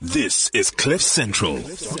This is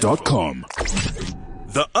CliffCentral.com.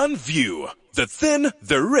 The unView, the thin,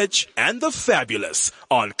 the rich, and the fabulous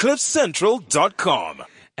on CliffCentral.com.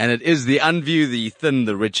 And it is the unView, the thin,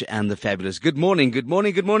 the rich, and the fabulous. Good morning, good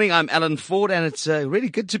morning, good morning. I'm Alan Ford, and it's really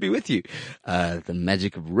good to be with you. The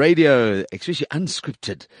magic of radio, especially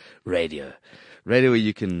unscripted radio. Radio where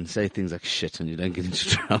you can say things like shit and you don't get into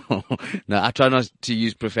trouble. No, I try not to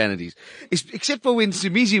use profanities. Except for when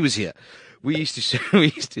Sumizi was here. We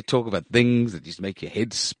used to talk about things that used to make your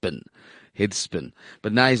head spin.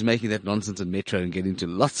 But now he's making that nonsense in Metro and getting into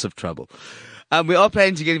lots of trouble. We are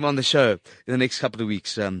planning to get him on the show in the next couple of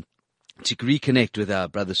weeks, to reconnect with our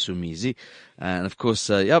brother Sumizi. And of course,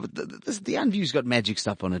 but the unView's got magic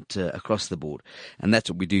stuff on it across the board. And that's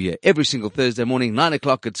what we do here every single Thursday morning, 9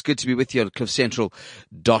 o'clock. It's good to be with you at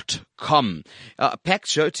CliffCentral.com. A packed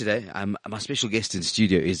show today. My special guest in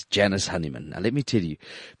studio is Janice Honeyman. Now, let me tell you,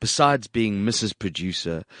 besides being Mrs.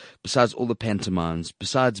 Producer, besides all the pantomimes,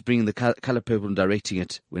 besides bringing the Color Purple and directing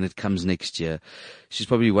it when it comes next year, she's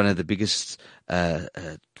probably one of the biggest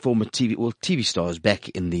former TV stars back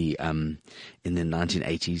in the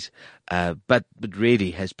 1980s. But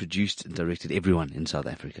really has produced and directed everyone in South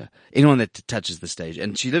Africa. Anyone that touches the stage.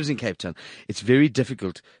 And she lives in Cape Town. It's very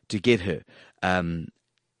difficult to get her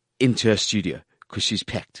into her studio because she's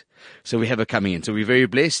packed. So we have her coming in. So we're very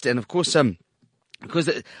blessed. And of course, because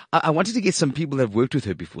I wanted to get some people that have worked with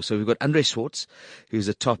her before. So we've got Andre Swartz, who's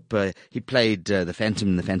a top, he played the Phantom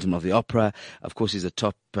in the Phantom of the Opera. Of course, he's a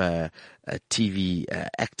top TV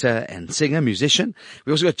actor and singer, musician.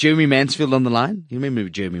 We also got Jeremy Mansfield on the line. You remember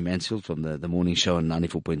Jeremy Mansfield from the morning show on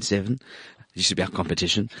 94.7? It used to be our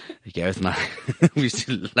competition. Gareth and I, we used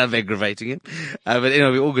to love aggravating him. But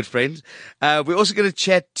anyway, we're all good friends. We're also going to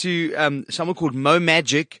chat to someone called Mo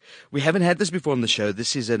Magic. We haven't had this before on the show.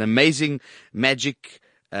 This is an amazing magician.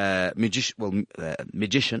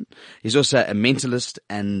 He's also a mentalist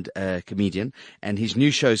and a comedian. And his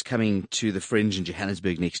new show is coming to the Fringe in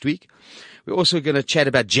Johannesburg next week. We're also going to chat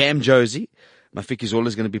about Jam Jozi. Mafiki Zola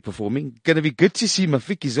is going to be performing. Going to be good to see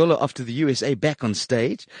Mafiki Zola after the USA back on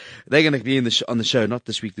stage. They're going to be on the show, not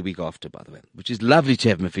this week, the week after, by the way, which is lovely to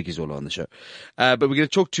have Mafiki Zola on the show. But we're going to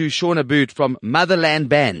talk to Sean Abood from Motherland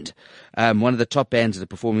Band, one of the top bands that are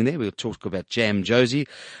performing there. We'll talk about Jam Jozi.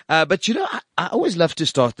 But you know, I always love to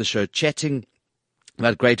start the show chatting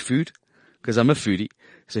about great food because I'm a foodie.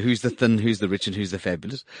 So who's the thin, who's the rich, and who's the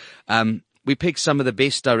fabulous? We picked some of the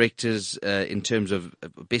best directors in terms of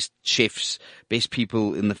best chefs, best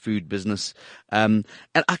people in the food business. And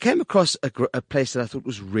I came across a place that I thought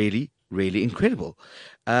was really, really incredible.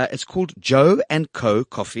 It's called Joe & Co.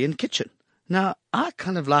 Coffee and Kitchen. Now, I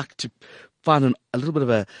kind of like to find a little bit of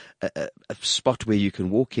a spot where you can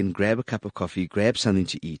walk in, grab a cup of coffee, grab something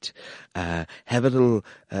to eat, have a little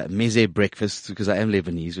meze breakfast, because I am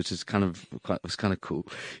Lebanese, which is was kind of cool.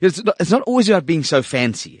 It's not always about being so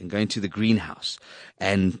fancy and going to the greenhouse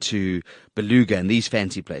and to Beluga and these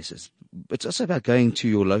fancy places. It's also about going to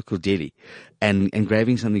your local deli and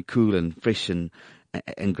grabbing something cool and fresh and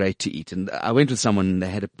great to eat. And I went with someone and they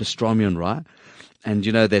had a pastrami on rye. And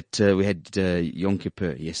you know that we had Yom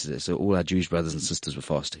Kippur yesterday, so all our Jewish brothers and sisters were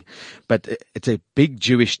fasting. But it's a big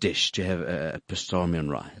Jewish dish to have a pastrami on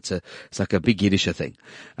rye. It's like a big Yiddish thing.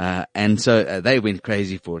 And so they went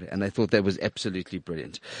crazy for it, and they thought that was absolutely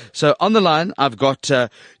brilliant. So on the line, I've got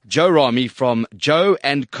Joe Rami from Joe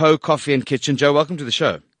 & Co. Coffee and Kitchen. Joe, welcome to the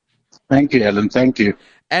show. Thank you, Alan. Thank you.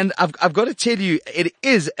 And I've got to tell you, it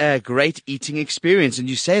is a great eating experience, and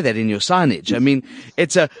you say that in your signage. I mean,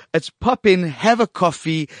 it's pop in, have a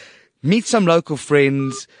coffee, meet some local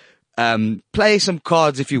friends, play some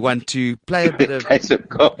cards if you want to, play a bit of, play some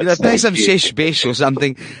cards, play some shesh besh or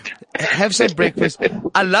something, have some breakfast.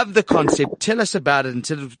 I love the concept. Tell us about it and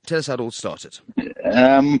tell us how it all started.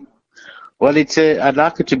 Well, I'd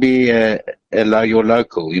like it to be your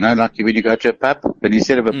local, like when you go to a pub, but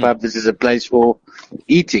instead of a pub, this is a place for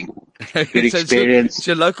eating. Good experience. It's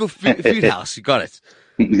your local food house. You got it.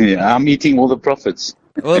 Yeah, I'm eating all the profits.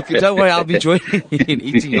 Well, don't worry, I'll be joining you in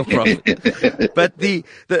eating your profit. But the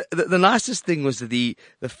nicest thing was that the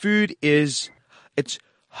food it's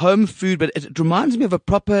home food, but it reminds me of a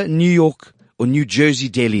proper New York or New Jersey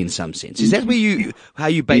deli in some sense. Is that how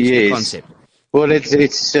you base the concept? Well,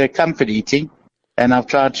 it's comfort eating, and I've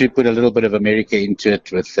tried to put a little bit of America into it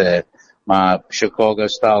with my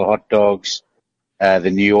Chicago-style hot dogs, the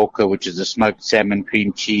New Yorker, which is a smoked salmon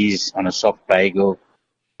cream cheese on a soft bagel,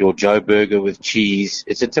 your Joe burger with cheese.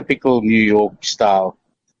 It's a typical New York-style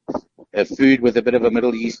food with a bit of a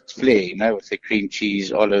Middle East flair, with the cream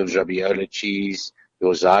cheese, olives, ravioli cheese,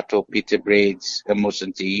 your zato pita breads, hummus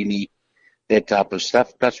and tahini, that type of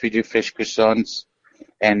stuff. Plus, we do fresh croissants.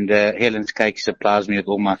 And Helen's Cake supplies me with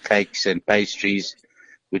all my cakes and pastries,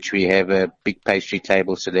 which we have a big pastry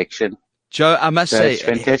table selection. Joe, I must say, it's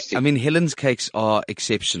fantastic. I mean, Helen's cakes are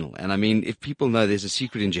exceptional. And I mean, if people know there's a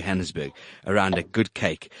secret in Johannesburg around a good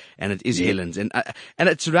cake, and it is Helen's, and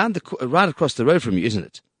it's right across the road from you, isn't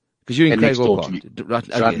it? Because you're in Craighall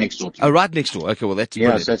Park. Right next door to me. Oh, right next door. Okay, well, that's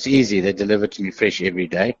brilliant. So it's easy. They deliver to me fresh every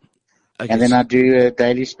day. Okay, and then I do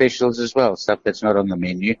daily specials as well, stuff that's not on the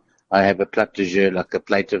menu. I have a plat du jour, like a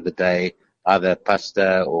plate of the day, either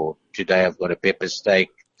pasta or today I've got a pepper steak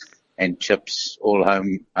and chips, all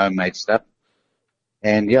homemade stuff.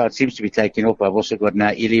 And yeah, it seems to be taking off. I've also got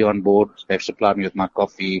now Illy on board. They've supplied me with my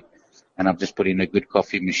coffee, and I've just put in a good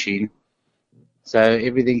coffee machine. So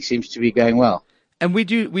everything seems to be going well. And we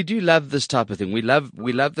do love this type of thing. We love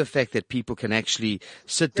the fact that people can actually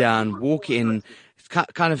sit down, walk in,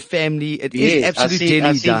 kind of family. It is absolutely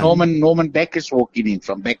I see done. Norman Backus walking in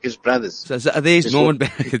from Backus Brothers. So there's just Norman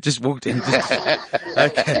Backus just walked in.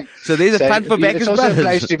 Okay, so there's a punt for Backus Brothers. It's also a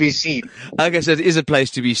place to be seen. Okay, so it is a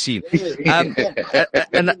place to be seen.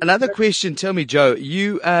 Another question. Tell me, Joe,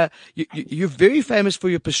 you're very famous for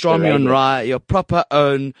your pastrami on rye, your proper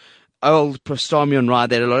own old pastrami on rye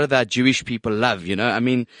that a lot of our Jewish people love, you know. I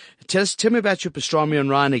mean, tell me about your pastrami on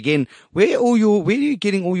rye, and again, where are you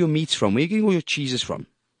getting all your meats from? Where are you getting all your cheeses from?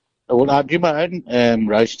 Well, I do my own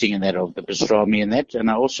roasting and that of the pastrami and that, and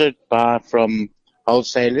I also buy from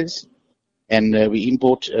wholesalers, and we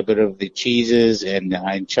import a bit of the cheeses and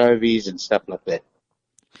anchovies and stuff like that.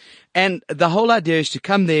 And the whole idea is to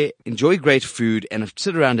come there, enjoy great food, and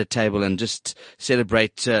sit around a table and just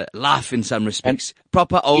celebrate life in some respects. And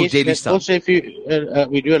proper old Delhi style. Also, if you,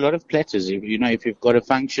 we do a lot of platters. If you've got a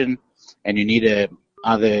function and you need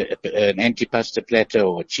either an antipasta platter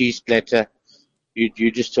or a cheese platter, you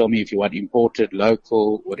just tell me if you want imported,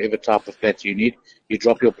 local, whatever type of platter you need. You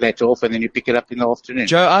drop your platter off and then you pick it up in the afternoon.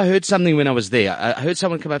 Joe, I heard something when I was there. I heard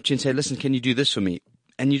someone come up to you and say, "Listen, can you do this for me?"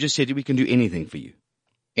 And you just said, "We can do anything for you."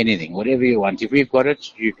 Anything, whatever you want. If we've got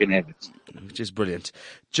it, you can have it. Which is brilliant.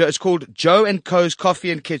 Joe, it's called Joe & Co.'s Coffee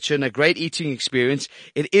and Kitchen, a great eating experience.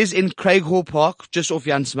 It is in Craighall Park, just off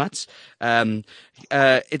Jan Smuts.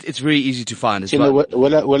 It's very easy to find as well. In the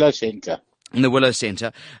Willow Centre. In the Willow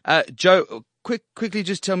Centre. Joe, quickly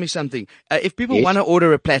just tell me something. If people want to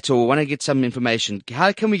order a platter or want to get some information,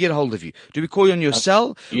 how can we get a hold of you? Do we call you on your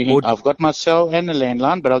cell? I've got my cell and a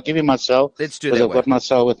landline, but I'll give you my cell. Let's do that. Because I've got my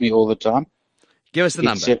cell with me all the time. Give us the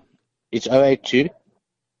number. It's 082.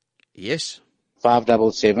 Yes.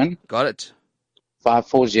 577. Got it.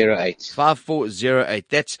 5408. 5408.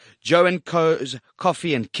 That's Joe & Co.'s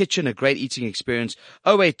Coffee and Kitchen, a great eating experience.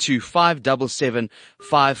 082 577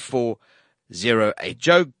 5408.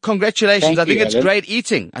 Joe, congratulations. I think it's great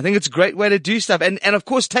eating. I think it's a great way to do stuff. And of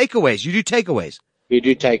course, takeaways. You do takeaways. We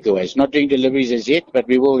do takeaways. Not doing deliveries as yet, but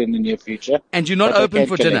we will in the near future. And you're not open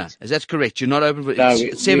for dinner. Is that correct? You're not open for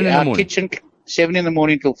 7 in the morning. 7 in the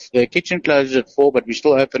morning till the kitchen closes at 4, but we're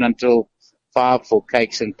still open until 5 for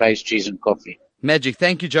cakes and pastries and coffee. Magic.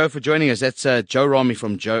 Thank you, Joe, for joining us. That's Joe Rami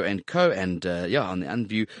from Joe & Co. And on the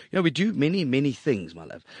unView, we do many, many things, my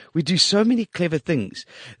love. We do so many clever things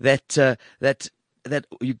that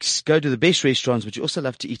you go to the best restaurants, but you also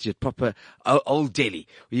love to eat at proper old Delhi,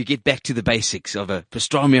 where you get back to the basics of a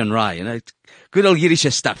pastrami on rye, good old Yiddish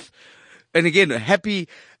stuff. And again,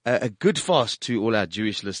 a good fast to all our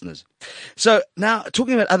Jewish listeners. So now,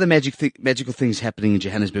 talking about other magical things happening in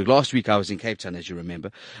Johannesburg. Last week I was in Cape Town, as you remember.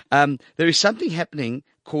 There is something happening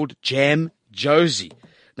called Jam Jozi.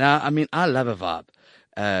 Now, I mean, I love a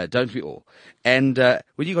vibe, don't we all? And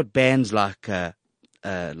when you got bands like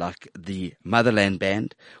the Motherland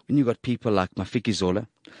Band, when you got people like Mafiki Zola,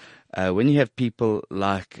 when you have people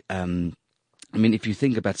like, if you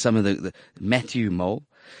think about some of the Matthew Mole,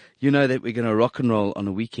 you know that we're going to rock and roll on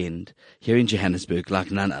a weekend here in Johannesburg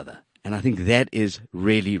like none other. And I think that is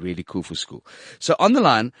really, really cool for school. So on the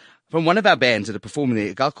line from one of our bands that are performing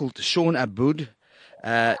there, a guy called Sean Aboud.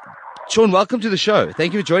 Sean, welcome to the show.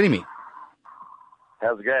 Thank you for joining me.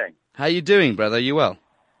 How's it going? How you doing, brother? You well?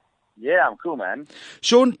 Yeah, I'm cool, man.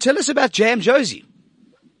 Sean, tell us about Jam Jozi.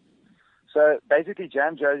 So basically,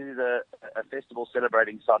 Jam Jozi is a festival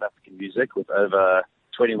celebrating South African music with over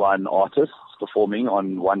 21 artists performing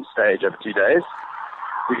on one stage over 2 days.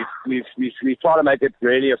 We try to make it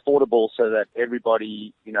really affordable so that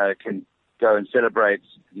everybody, can go and celebrate,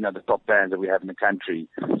 the top bands that we have in the country.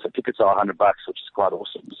 So tickets are $100, which is quite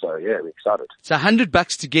awesome. So yeah, we're excited. So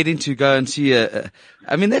 $100 to get in to go and see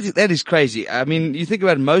that is crazy. I mean, you think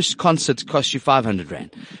about it, most concerts cost you 500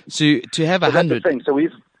 Rand. So to have 100. That's the thing. So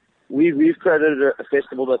we've created a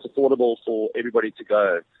festival that's affordable for everybody to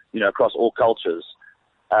go, across all cultures.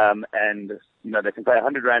 And, they can pay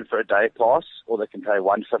 100 Rand for a day pass, or they can pay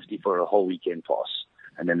 150 for a whole weekend pass.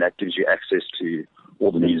 And then that gives you access to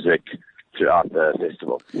all the music throughout the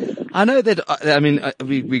festival. I know that,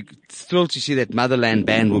 we're thrilled to see that Motherland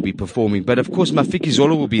Band will be performing, but of course Mafiki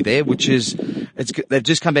Zolo will be there, they've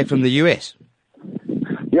just come back from the US.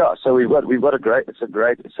 Yeah, so we've got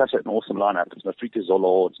it's such an awesome lineup. It's Mafiki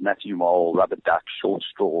Zolo, it's Matthew Mole, Rubber Duck, Short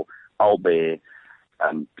Straw, Albert,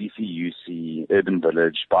 BCUC, Urban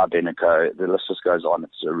Village, Bar Beneco, the list just goes on.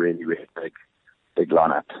 It's a really, really big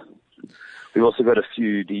lineup. We've also got a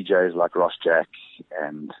few DJs like Ross Jack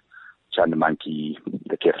and Chanda Monkey,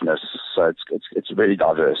 the Kefness, so it's really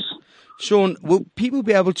diverse. Sean, will people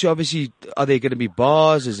be able to, obviously, are there going to be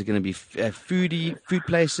bars? Is it going to be food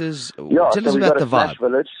places? Yeah, Tell us about the vibe.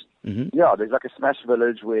 Village. Mm-hmm. Yeah, there's like a Smash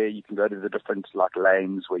Village where you can go to the different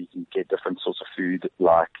lanes where you can get different sorts of food.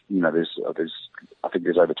 I think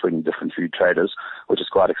there's over 20 different food traders, which is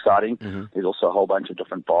quite exciting. Mm-hmm. There's also a whole bunch of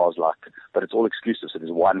different bars, but it's all exclusive. So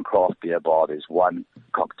there's one craft beer bar, there's one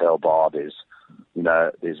cocktail bar, there's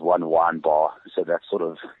one wine bar. So that's sort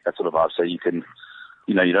of vibe. So you can,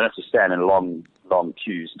 you don't have to stand in long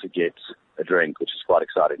queues to get a drink, which is quite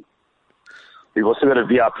exciting. We've also got a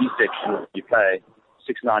VIP section where you pay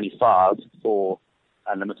 $6.95 for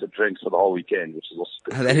unlimited drinks for the whole weekend, which is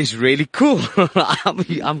also that is really cool.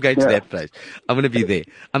 I'm going to that place. I'm going to be there.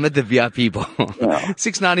 I'm at the VIP bar. Yeah.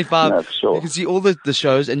 $6.95. Yeah, sure. You can see all the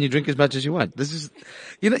shows and you drink as much as you want. This is,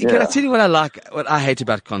 can I tell you what I hate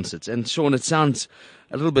about concerts? And Sean, it sounds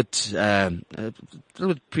a little bit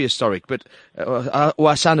prehistoric, but or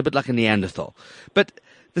I sound a bit like a Neanderthal. But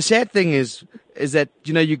the sad thing is that,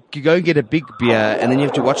 you go and get a big beer and then you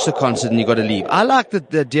have to watch the concert and you got to leave. I like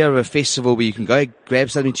the idea of a festival where you can go grab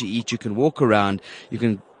something to eat, you can walk around, you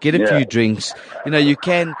can get a few drinks. You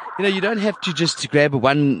don't have to just grab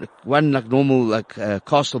one like normal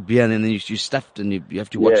castle beer and then you're stuffed and you have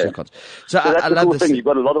to watch the concert. So that's I the love cool this thing. You've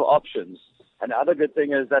got a lot of options. And the other good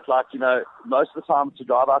thing is that, most of the time to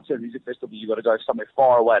drive out to a music festival, you've got to go somewhere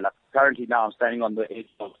far away. Like, currently now I'm standing on the edge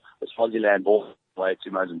of the Swaziland border way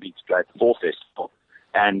to Mozambique to go to the Fall Festival.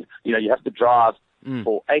 And, you have to drive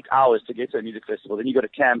for 8 hours to get to a music festival. Then you go to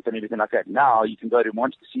camp and everything like that. Now you can go to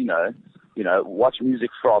Monte Casino, watch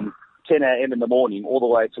music from 10 a.m. in the morning all the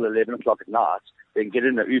way till 11 o'clock at night, then get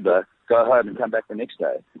in an Uber, go home and come back the next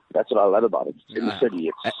day. That's what I love about it. It's in the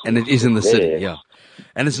city. And it is in the city, yeah.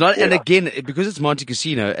 And it's not, and again, because it's Monte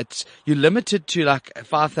Casino, you're limited to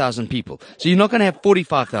 5,000 people. So you're not going to have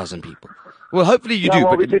 45,000 people. Well, hopefully you do.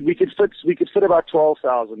 Well, we could fit about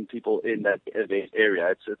 12,000 people in that event area.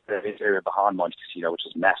 It's the event area behind Monte Casino, which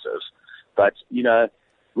is massive. But,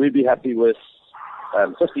 we'd be happy with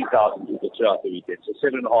 15,000 people throughout the weekend. So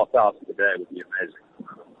 7,500 a day would be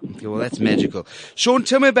amazing. Okay, well, that's magical. Sean,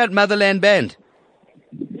 tell me about Motherland Band.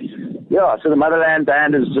 Yeah, so the Motherland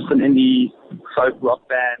Band is just an indie folk rock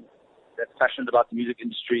band that's passionate about the music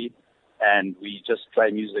industry, and we just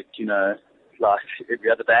play music, like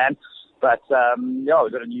every other band. But,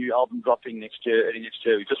 we've got a new album dropping early next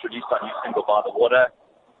year. We just released our new single, By the Water,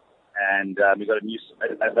 and we've got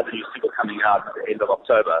another new single coming out at the end of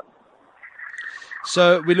October.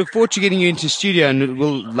 So we look forward to getting you into studio, and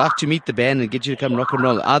we'll like to meet the band and get you to come rock and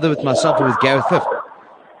roll, either with myself or with Gareth Fifth.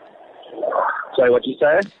 Sorry, what'd you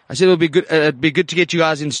say? I said it'd be good to get you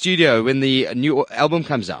guys in studio when the new album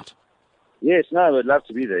comes out. Yes, no, we'd love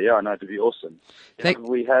to be there. Yeah, no, it'd be awesome.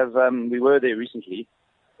 We were there recently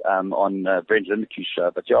on Brent Lindequist's show,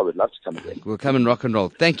 but we'd love to come again. We'll come and rock and roll.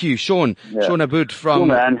 Thank you, Sean. Yeah. Sean Aboud from... Cool,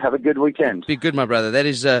 man. Have a good weekend. Be good, my brother. That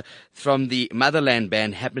is from the Motherland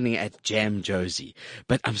Band happening at Jam Jozi.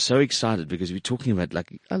 But I'm so excited because we're talking about,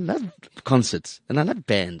 I love concerts and I love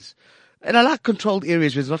bands. And I like controlled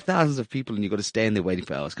areas where there's not thousands of people and you've got to stand there waiting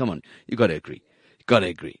for hours. Come on, you've got to agree. Got to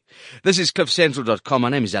agree. This is CliffCentral.com. My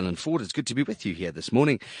name is Alan Ford. It's good to be with you here this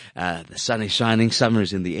morning. The sun is shining. Summer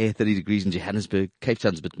is in the air. 30 degrees in Johannesburg. Cape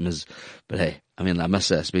Town's a bit but hey, I must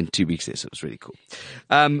say I spent 2 weeks there, so it was really cool.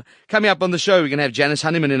 Coming up on the show, we're going to have Janice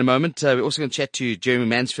Honeyman in a moment. We're also going to chat to Jeremy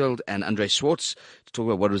Mansfield and Andre Swartz to talk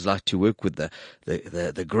about what it was like to work with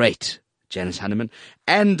the great Janice Honeyman.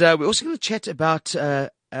 And we're also going to chat about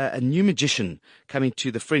a new magician coming to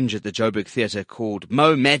the Fringe at the Joburg Theatre called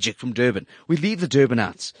Mo Magic from Durban. We leave the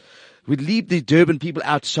Durbanites. We leave the Durban people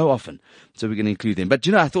out so often, so we're going to include them. But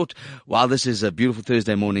I thought, while this is a beautiful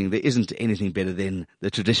Thursday morning, there isn't anything better than the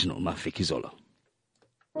traditional Mafiki Zolo.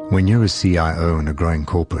 When you're a CIO in a growing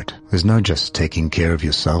corporate, there's no just taking care of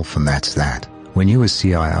yourself and that's that. When you're a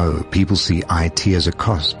CIO, people see IT as a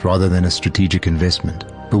cost rather than a strategic investment.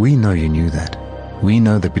 But we know you knew that. We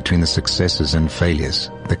know that between the successes and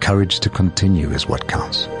failures, the courage to continue is what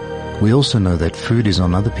counts. We also know that food is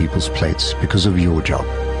on other people's plates because of your job.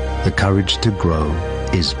 The courage to grow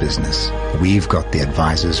is business. We've got the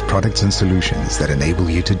advisors, products and solutions that enable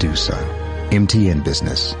you to do so. MTN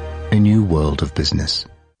Business, a new world of business.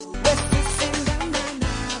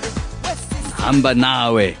 Hamba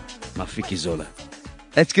nawe, Mafiki Zola.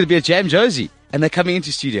 That's going to be a Jam Jozi, and they're coming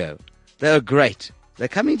into studio. They are great. They're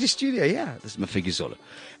coming into studio, yeah. This is Mafiki Zola.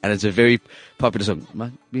 And it's a very popular song.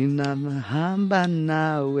 Hamba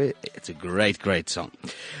nawe. It's a great, great song.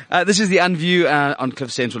 This is the unView on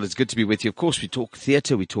Cliff Central. It's good to be with you. Of course, we talk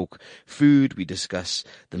theatre, we talk food, we discuss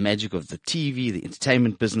the magic of the TV, the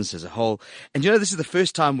entertainment business as a whole. And you know, this is the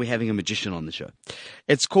first time we're having a magician on the show.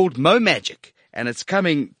 It's called Mo Magic. And it's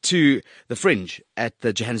coming to the Fringe at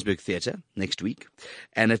the Johannesburg Theatre next week.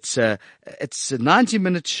 And it's a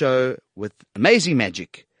 90-minute show with amazing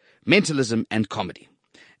magic, mentalism, and comedy.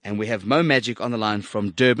 And we have Mo Magic on the line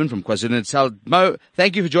from Durban, from KwaZulu-Natal. Mo,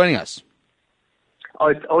 thank you for joining us. Oh,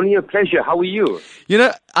 it's only a pleasure. How are you? You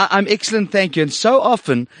know, I'm excellent, thank you. And so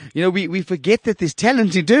often, you know, we forget that there's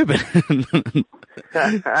talent in Durban.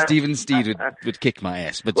 Stephen Steed would kick my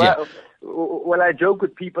ass, but yeah. Well, I joke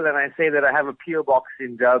with people and I say that I have a PO box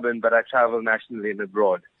in Durban, but I travel nationally and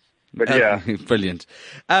abroad. But yeah. Brilliant.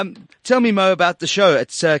 Tell me, Mo, about the show.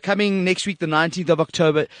 It's coming next week, the 19th of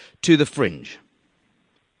October, to the Fringe.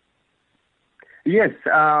 Yes,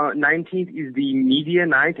 19th is the media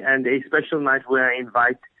night and a special night where I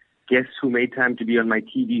invite guests who made time to be on my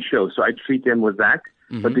TV show. So I treat them with that.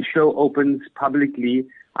 Mm-hmm. But the show opens publicly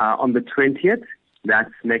on the 20th.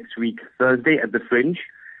 That's next week, Thursday at the Fringe.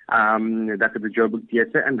 That's at the Joburg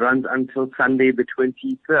Theatre, and runs until Sunday the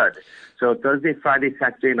 23rd. So Thursday, Friday,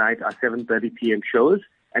 Saturday night are 7:30 p.m. shows,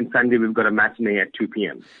 and Sunday we've got a matinee at 2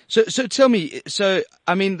 p.m. So tell me,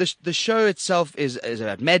 I mean, the show itself is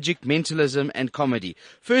about magic, mentalism, and comedy.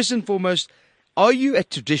 First and foremost, are you a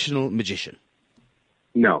traditional magician?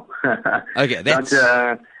 No. Okay, that's...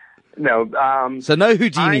 no. So no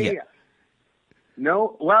Houdini here?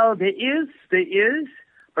 No, well, there is.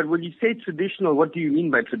 But when you say traditional, what do you mean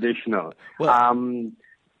by traditional? Well,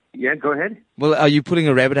 yeah, go ahead. Well, are you pulling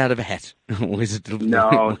a rabbit out of a hat? Or is it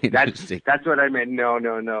no, that's what I meant. No.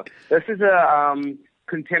 This is a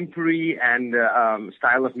contemporary and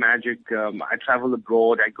style of magic. I travel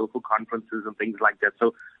abroad. I go for conferences and things like that.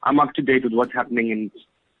 So I'm up to date with what's happening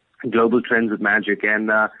in global trends with magic. And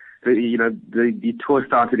the tour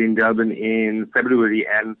started in Durban in February,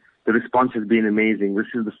 and the response has been amazing. This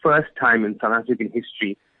is the first time in South African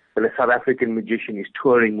history that a South African magician is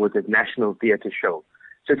touring with a national theatre show.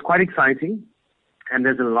 So it's quite exciting, and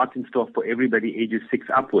there's a lot in store for everybody ages 6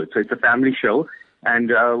 upwards. So it's a family show, and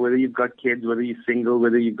whether you've got kids, whether you're single,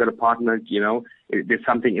 whether you've got a partner, there's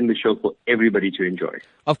something in the show for everybody to enjoy.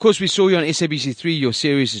 Of course, we saw you on SABC3. Your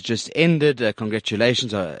series has just ended.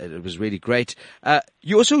 Congratulations. It was really great.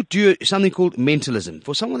 You also do something called mentalism.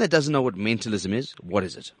 For someone that doesn't know what mentalism is, what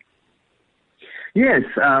is it? Yes,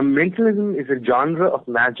 mentalism is a genre of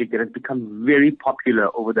magic that has become very popular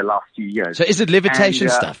over the last few years. So is it levitation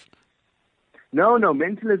stuff? No.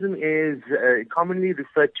 Mentalism is commonly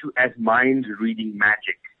referred to as mind-reading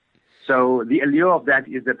magic. So the allure of that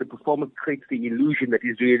is that the performer creates the illusion that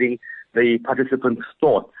he's reading the participant's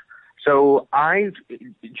thoughts. So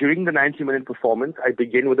during the 90-minute performance, I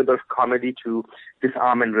begin with a bit of comedy to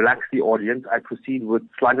disarm and relax the audience. I proceed with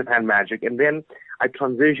sleight of hand magic, and then I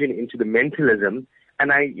transition into the mentalism,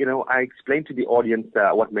 and I explain to the audience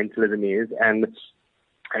what mentalism is, and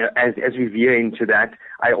as we veer into that,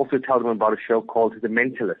 I also tell them about a show called The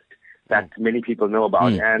Mentalist that many people know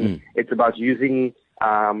about, it's about using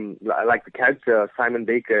like the character Simon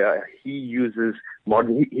Baker. He uses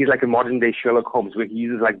he's like a modern day Sherlock Holmes, where he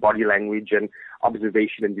uses like body language and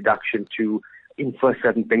observation and deduction to infer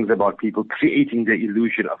certain things about people, creating the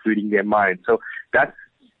illusion of reading their mind. So that's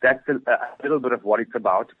a little bit of what it's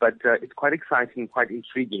about, but it's quite exciting, quite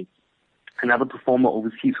intriguing. Another performer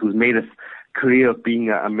overseas who's made a career of being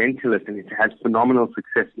a mentalist and it has phenomenal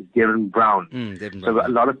success is Darren Brown. So a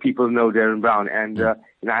lot of people know Darren Brown, and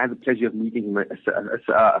I had the pleasure of meeting him as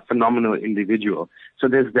a phenomenal individual. So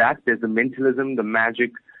there's that. There's the mentalism, the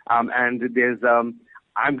magic, and there's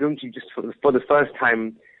I'm going to just for the first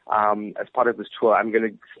time as part of this tour, I'm going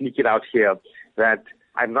to sneak it out here that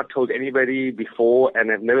I've not told anybody before,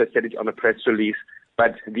 and I've never said it on a press release,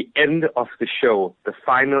 but the end of the show, the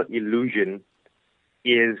final illusion,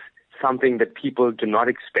 is something that people do not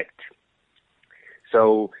expect.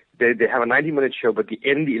 So they have a 90-minute show, but the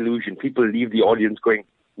end illusion, people leave the audience going,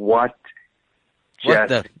 what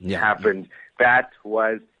just happened? That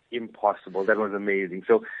was impossible. That was amazing.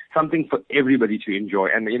 So something for everybody to enjoy.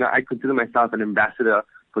 And, I consider myself an ambassador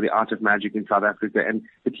for the art of magic in South Africa. And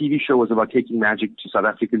the TV show was about taking magic to South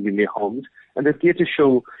Africans in their homes. And the theater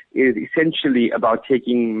show is essentially about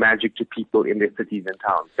taking magic to people in their cities and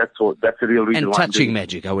towns. That's all. That's the real reason and why. And touching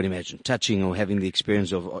magic, I would imagine. Touching or having the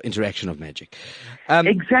experience of or interaction of magic.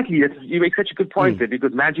 Exactly. You make such a good point there,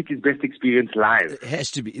 because magic is best experienced live. It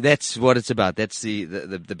has to be. That's what it's about. That's the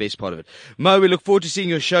best part of it. Mo, we look forward to seeing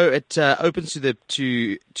your show. It opens to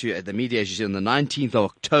the media, as you said, on the 19th of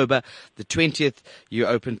October. The 20th, you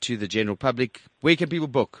open to the general public. Where can people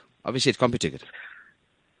book? Obviously, it's CompuTicket.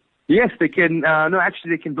 Yes, they can.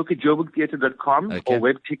 They can book at joburgtheatre.com or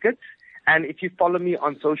web tickets. And if you follow me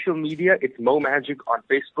on social media, it's Mo Magic on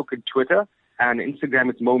Facebook and Twitter. And Instagram,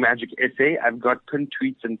 it's Mo Magic SA. I've got pinned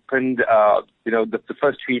tweets and pinned, the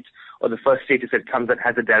first tweet or the first status that comes that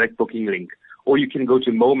has a direct booking link. Or you can go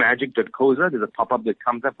to momagic.coza. There's a pop-up that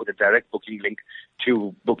comes up with a direct booking link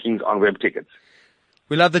to bookings on web tickets.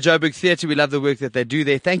 We love the Joburg Theatre. We love the work that they do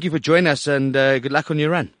there. Thank you for joining us, and good luck on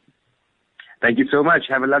your run. Thank you so much.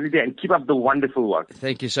 Have a lovely day and keep up the wonderful work.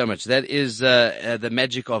 Thank you so much. That is the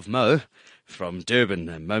magic of Mo from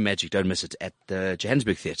Durban. Mo Magic, don't miss it, at the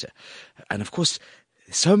Johannesburg Theatre. And of course,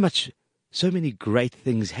 so many great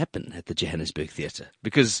things happen at the Johannesburg Theatre,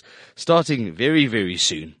 because starting very, very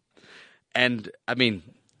soon, and I mean,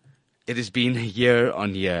 it has been year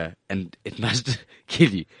on year, and it must kill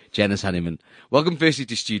you, Janice Honeyman. Welcome firstly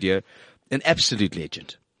to studio, an absolute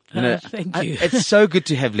legend. Thank you. It's so good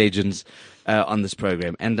to have legends on this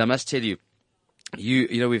program, and I must tell you,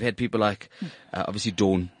 we've had people like obviously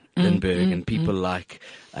Dawn Lindbergh and people like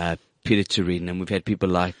Peter Turin, and we've had people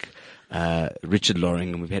like Richard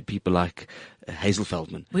Loring, and we've had people like Hazel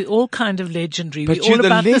Feldman. We're all kind of legendary. But we're all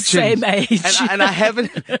about legend. the same age. And I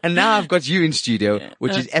haven't, and now I've got you in studio,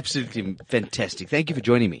 which is absolutely fantastic. Thank you for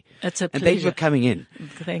joining me. It's a pleasure. And thank you for coming in.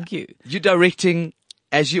 Thank you. You're directing,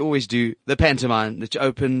 as you always do, the pantomime that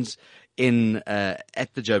opens in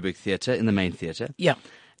at the Joburg Theatre, in the main theatre. Yeah.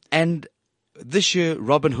 And this year,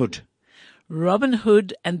 Robin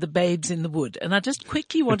Hood and the Babes in the Wood. And I just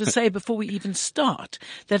quickly want to say before we even start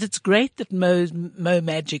that it's great that Mo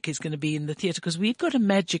Magic is going to be in the theatre, because we've got a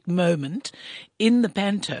magic moment in the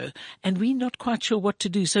panto and we're not quite sure what to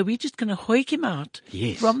do. So we're just going to hoik him out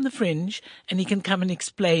from the fringe and he can come and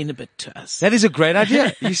explain a bit to us. That is a great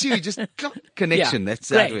idea. You see, we just connection. Yeah, That's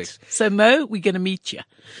how it great. works. So Mo, we're going to meet you.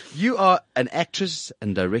 You are an actress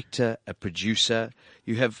and director, a producer.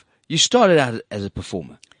 You started out as a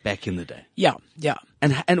performer back in the day. Yeah.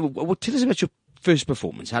 And tell us about your first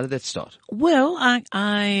performance. How did that start? Well,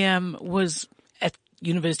 I was at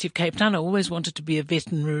University of Cape Town. I always wanted to be a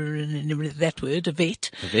veterinary, that word, a vet.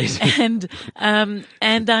 And I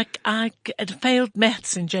had failed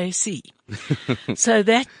maths in JC. So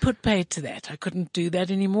that put paid to that. I couldn't do that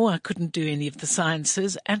anymore. I couldn't do any of the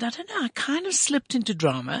sciences. And I don't know, I kind of slipped into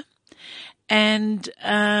drama and,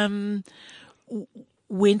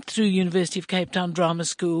 went through University of Cape Town Drama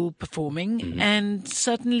School performing and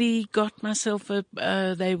suddenly got myself they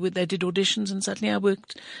did auditions, and suddenly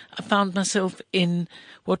I found myself in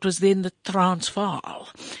what was then the Transvaal.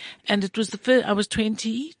 And it was I was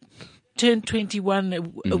 20, turned 21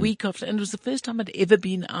 a week after, and it was the first time I'd ever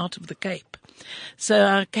been out of the Cape. So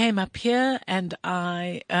I came up here and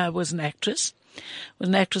I was an actress. Was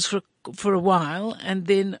an actress for a while, and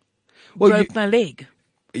then broke my leg.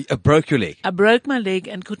 Broke your leg? I broke my leg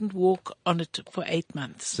and couldn't walk on it for 8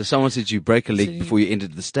 months. So someone said you break a leg before you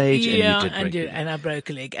entered the stage, and you did break it. And I broke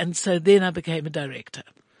a leg. And so then I became a director.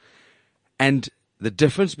 And the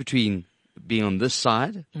difference between being on this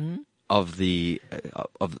side of the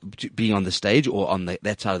of being on the stage or on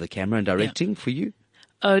that side of the camera and directing for you?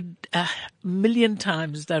 A million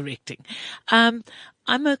times directing. I'm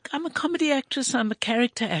a comedy actress. I'm a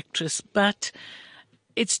character actress, but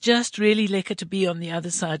it's just really lekker to be on the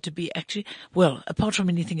other side, to be actually, well, apart from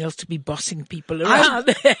anything else, to be bossing people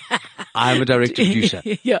around. I'm a director producer.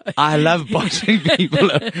 Yeah. I love bossing people.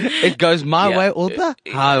 It goes my way or the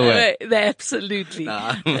highway. Absolutely.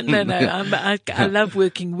 No. I love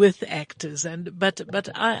working with actors, but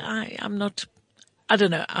I'm not. I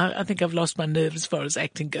don't know. I think I've lost my nerve as far as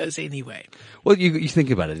acting goes anyway. Well, you think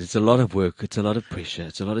about it. It's a lot of work. It's a lot of pressure.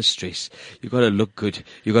 It's a lot of stress. You've got to look good.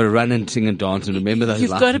 You've got to run and sing and dance and remember those lines.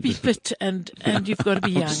 You've got to be fit and you've got to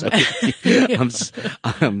be young.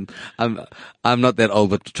 I'm not that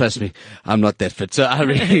old, but trust me, I'm not that fit. So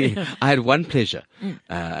I had one pleasure,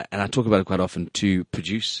 and I talk about it quite often, to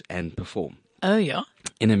produce and perform. Oh yeah.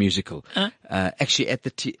 In a musical, actually at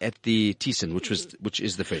the Thyssen, which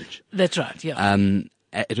is the Fringe. That's right. Yeah.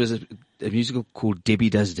 It was a musical called Debbie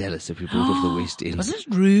Does Dallas that we brought off the West End. Was it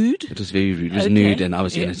rude? It was very rude. It was Okay. nude, and I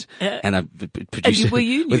was in Yeah. it. And I produced were it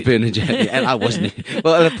you with nude? Bernard Janney, and I was nude.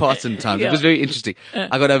 Well, other parts and times. Yeah. It was very interesting.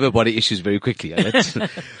 I got over body issues very quickly.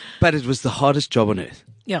 But it was the hardest job on earth.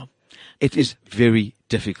 Yeah. It is very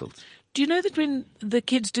difficult. Do you know that when the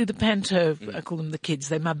kids do the panto, I call them the kids,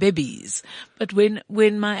 they're my babies, but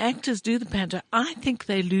when my actors do the panto, I think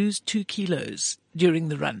they lose 2 kilos during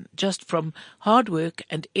the run, just from hard work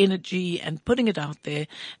and energy and putting it out there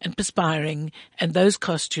and perspiring and those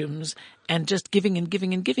costumes and just giving and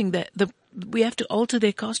giving and giving. We have to alter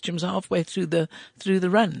their costumes halfway through the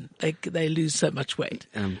run. They lose so much weight.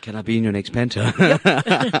 Can I be in your next panto?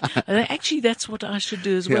 Actually, that's what I should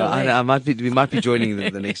do as well. Yeah, we might be joining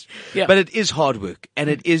the next. Yeah. But it is hard work, and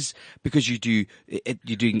it is because you're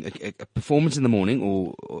doing a performance in the morning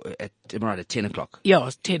or at 10 o'clock. Yeah,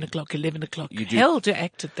 it's 10 o'clock, 11 o'clock. You do- Hell to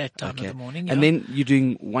act at that time of the morning. Yeah. And then you're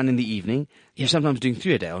doing one in the evening. You're sometimes doing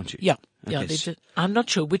 3 a day, aren't you? Yeah. Okay, Yeah, I'm not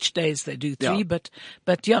sure which days they do 3, Yeah.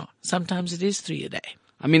 but yeah, sometimes it is 3 a day.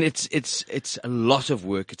 I mean, it's a lot of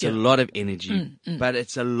work. It's a lot of energy, but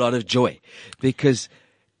it's a lot of joy because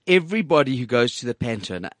everybody who goes to the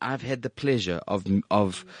panto, and I've had the pleasure of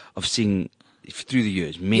seeing through the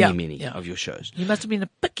years many of your shows. You must have been a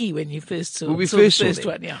picky when you first saw, Well, we saw first the saw first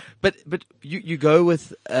them. one. Yeah. But you go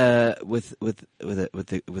with a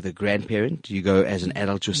grandparent. You go as an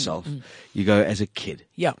adult yourself. You go as a kid.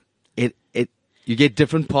 Yeah. You get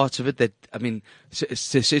different parts of it that, I mean,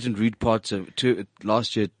 certain rude parts of,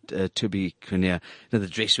 last year, Toby Kunia, the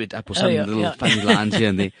dress went up or some little funny lines here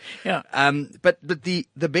and there. Yeah. But the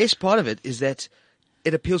best part of it is that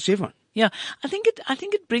it appeals to everyone. Yeah, I think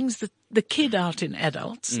it brings the kid out in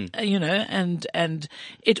adults, and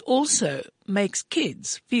it also makes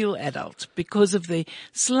kids feel adult because of the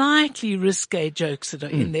slightly risque jokes that are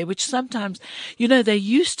in there, which sometimes, they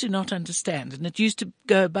used to not understand, and it used to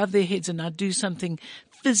go above their heads, and I'd do something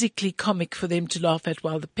physically comic for them to laugh at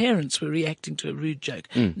while the parents were reacting to a rude joke.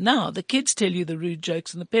 Now the kids tell you the rude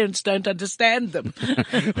jokes and the parents don't understand them.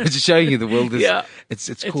 It's showing you the world is,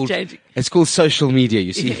 it's called, changing. it's called social media,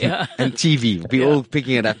 you see, Yeah. and TV. We're all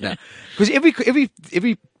picking it up now. Because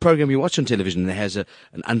every program you watch on television that has an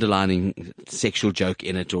underlining sexual joke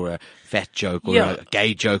in it or a fat joke or a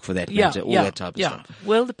gay joke for that matter, all that type of stuff.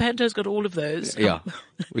 Well, the panto's got all of those. Yeah.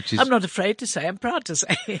 Which is, I'm not afraid to say, I'm proud to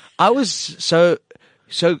say. I was so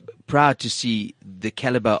proud to see the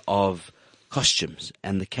caliber of costumes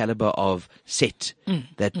and the caliber of set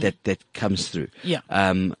that comes through. Yeah.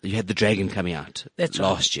 You had the dragon coming out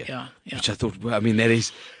last year. Yeah. Which I thought, well, I mean, that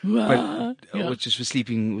is, which is for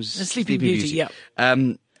Sleeping Beauty. Yeah.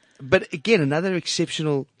 But again, another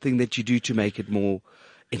exceptional thing that you do to make it more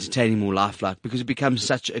entertaining, more lifelike, because it becomes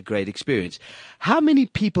such a great experience. How many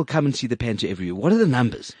people come and see the panto every year? What are the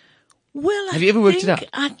numbers? Well, Have you ever worked it out?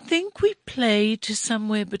 I think we play to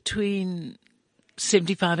somewhere between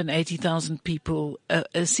 75 and 80,000 people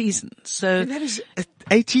a season. So That is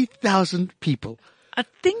 80,000 people. I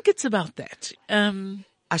think it's about that.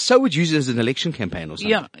 I so would use it as an election campaign or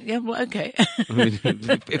something. Yeah, well, okay. I mean,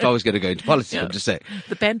 if I was going to go into politics, I'm just saying.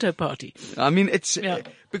 The panto party. I mean, it's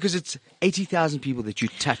because it's 80,000 people that you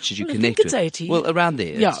touch, that you Well, I connect think it's with. 80. Well, around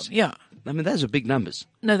there. Yeah. I mean, those are big numbers.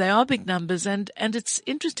 No, they are big numbers, and it's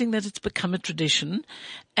interesting that it's become a tradition,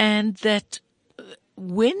 and that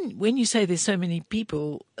when you say there's so many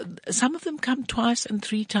people, some of them come twice and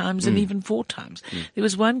 3 times and even 4 times. There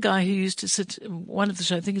was one guy who used to sit, one of the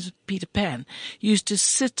shows, I think it was Peter Pan, used to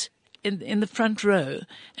sit in the front row,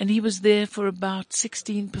 and he was there for about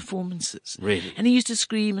 16 performances. Really? And he used to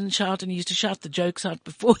scream and shout, and he used to shout the jokes out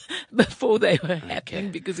before they were happening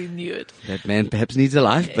because he knew it. That man perhaps needs a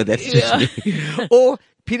life, but that's just me. Or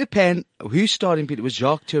Peter Pan, who starred in Peter? Was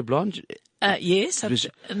Jacques Turblanche? Yes.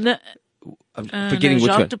 I'm forgetting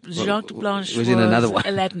which one. Jacques de Blanche was in another one.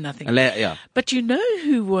 Aladdin, I think. Yeah. But you know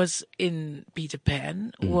who was in Peter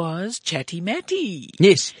Pan was Chatty Matty.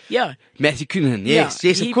 Yes. Yeah. Matthew Coonan. Yes,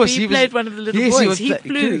 of course. He played one of the little yes, boys. He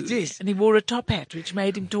flew. Yes. And he wore a top hat, which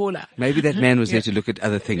made him taller. Maybe that man was there to look at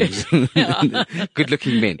other things.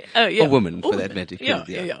 Good-looking men. Oh, yeah. Or women, for Or that women. matter.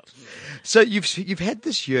 Yeah. So you've had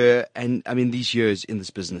this year, and I mean these years in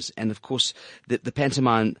this business, and of course the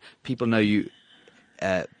pantomime, people know you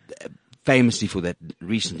famously for that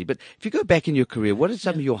recently. But if you go back in your career, what are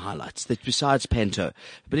some of your highlights that besides panto?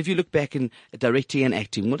 But if you look back in directing and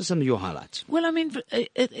acting, what are some of your highlights? Well, I mean,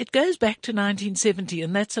 it goes back to 1970,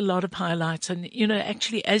 and that's a lot of highlights. And,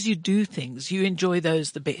 actually, as you do things, you enjoy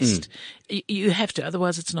those the best. You have to,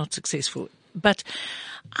 otherwise it's not successful. But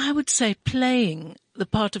I would say playing the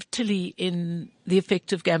part of Tilly in The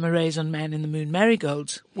Effect of Gamma Rays on Man in the Moon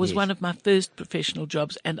Marigolds was one of my first professional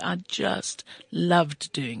jobs, and I just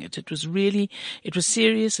loved doing it. It was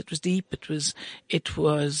serious, it was deep, it was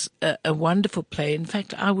a wonderful play. In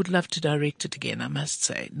fact, I would love to direct it again, I must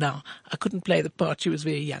say. Now, I couldn't play the part, she was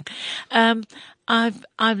very young. I've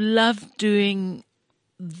loved doing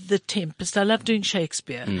The Tempest. I love doing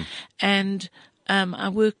Shakespeare. And I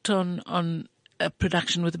worked on a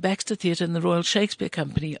production with the Baxter Theatre and the Royal Shakespeare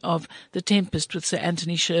Company of The Tempest with Sir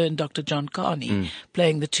Anthony Sher and Dr. John Carney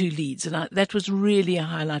playing the two leads. And that was really a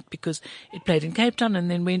highlight because it played in Cape Town and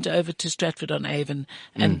then went over to Stratford-on-Avon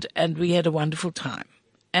and we had a wonderful time.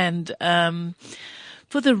 And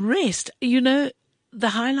for the rest, the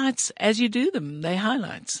highlights, as you do them, they're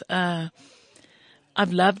highlights. I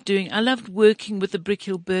loved working with the Brick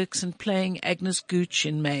Hill Burkes and playing Agnes Gooch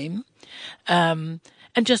in Mame.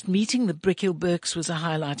 And just meeting the Brick Hill Burkes was a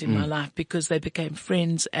highlight in my life because they became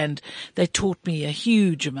friends and they taught me a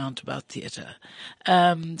huge amount about theatre.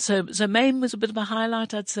 So Mame was a bit of a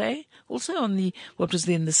highlight, I'd say. Also on what was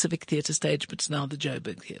then the Civic Theatre stage, but it's now the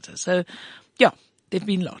Joburg Theatre. So, yeah, there've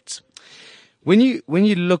been lots. When you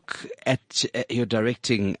look at your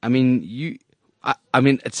directing, I mean,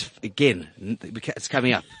 it's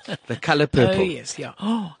coming up. The Colour Purple. Oh, yes, yeah.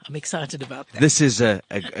 Oh, I'm excited about that. This is a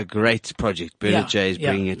great project. Bernard J is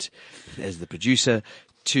bringing it as the producer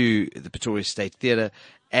to the Pretoria State Theatre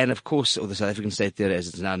and, of course, or the South African State Theatre as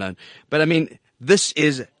it's now known. But, I mean, this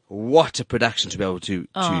is what a production to be able to...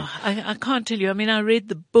 I can't tell you. I mean, I read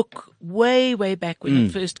the book way, way back when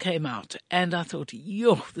it first came out, and I thought,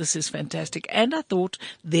 this is fantastic. And I thought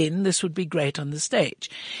then this would be great on the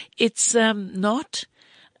stage. It's not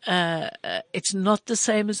the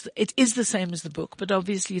same as, it is the same as the book, but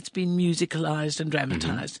obviously it's been musicalized and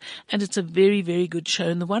dramatized. And it's a very, very good show.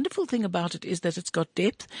 And the wonderful thing about it is that it's got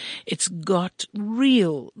depth. It's got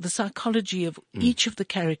the psychology of each of the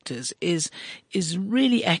characters is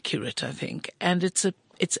really accurate, I think. And it's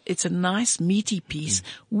a nice meaty piece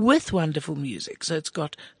with wonderful music. So it's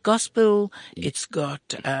got gospel, it's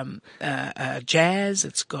got, jazz,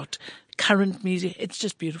 it's got current music. It's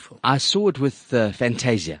just beautiful. I saw it with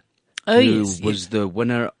Fantasia. Oh, who was the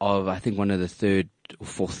winner of, I think, one of the 3rd or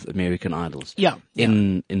 4th American Idols.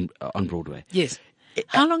 On Broadway. Yes.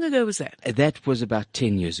 How long ago was that? That was about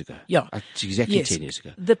 10 years ago. Yeah. Exactly 10 years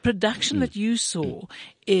ago. The production that you saw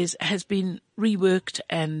has been reworked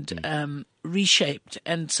and reshaped.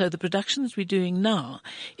 And so the production that we're doing now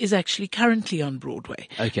is actually currently on Broadway.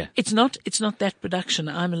 Okay. It's not that production.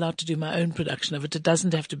 I'm allowed to do my own production of it. It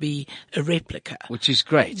doesn't have to be a replica. Which is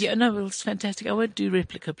great. Yeah, no, well, it's fantastic. I won't do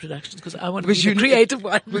replica productions because I want to be the creative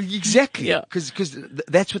one. Well, exactly. Yeah. Because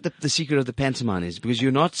that's what the secret of the pantomime is. Because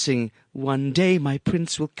you're not saying, one day my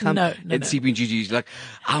prince will come. No. CB Gigi's like,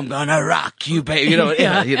 I'm gonna rock you, baby.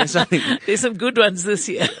 Something. There's some good ones this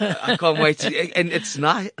year. I can't wait and it's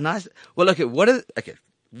nice. Well, okay. What are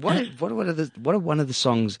one of the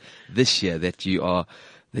songs this year that you're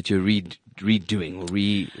redoing or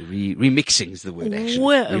remixing is the word actually.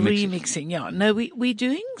 We're remixing, yeah. No, we're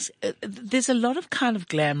doing, there's a lot of kind of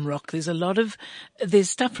glam rock. There's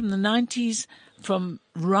stuff from the 90s, from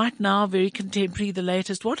right now, very contemporary, the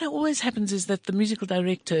latest. What always happens is that the musical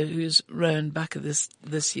director, who's Rowan Bucker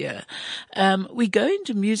this year, we go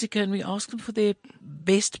into Musica and we ask them for their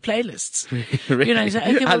best playlists. Really? So,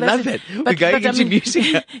 okay, I love that. We're going into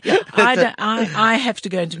Musica. Yeah, I have to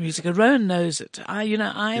go into Musica. Rowan knows it. You've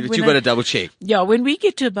got to double check. Yeah, when we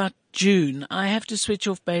get to about June, I have to switch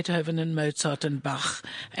off Beethoven and Mozart and Bach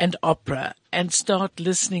and opera and start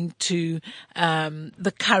listening to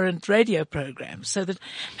the current radio program.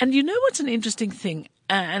 And you know what's an interesting thing,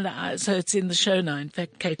 so it's in the show now, in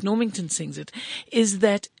fact Kate Normington sings it, is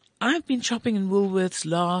that I've been shopping in Woolworths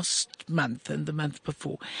last month and the month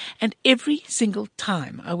before, and every single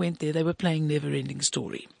time I went there they were playing Never Ending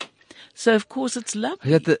Story. So, of course, it's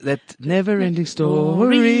lovely. That never-ending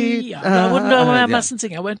story. Yeah. I mustn't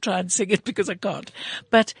sing. I won't try and sing it because I can't.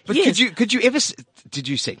 But yes. Could you ever, did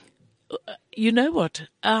you sing? You know what?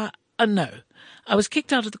 No. I was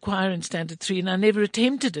kicked out of the choir in Standard 3 and I never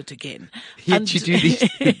attempted it again. Yet you do these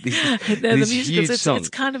huge songs. It's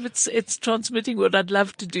kind of, it's transmitting what I'd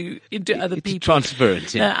love to do into other people.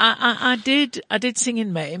 Transference, yeah. I did sing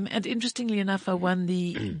in Mame, and interestingly enough, I won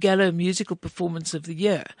the Gallo Musical Performance of the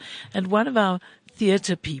Year. And one of our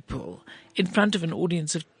theatre people, in front of an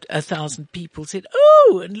audience of 1,000 people, said,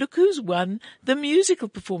 "Oh, and look who's won the musical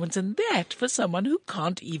performance," and that for someone who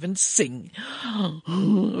can't even sing. I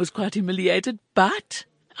was quite humiliated, but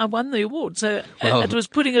I won the award. So it was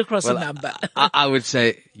putting across a number. I would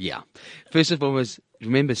say, yeah. First of all,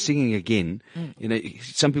 remember singing again. You know,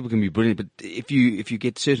 some people can be brilliant, but if you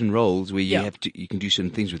get certain roles where you can do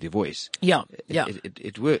certain things with your voice. Yeah.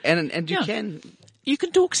 It works. And you can. You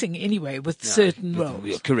can talk sing anyway with certain roles.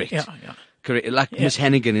 Yeah, correct. Yeah. Correct. Like Miss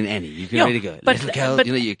Hannigan and Annie. You can really go. But, Little girl, but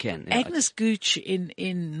you can. Yeah. Agnes Gooch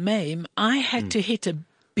in Mame, I had to hit a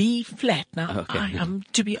B flat. Now,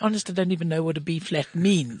 to be honest, I don't even know what a B flat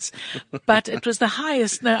means, but it was the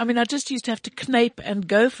highest. No, I mean, I just used to have to knape and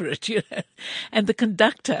go for it, you know. And the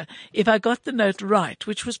conductor, if I got the note right,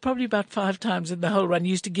 which was probably about 5 times in the whole run,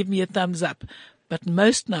 used to give me a thumbs up. But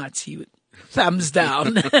most nights he would thumbs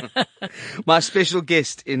down. My special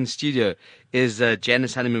guest in studio is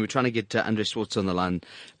Janice Honeyman. We're trying to get Andre Swartz on the line,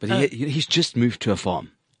 but he's just moved to a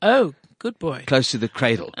farm. Oh, good boy. Close to the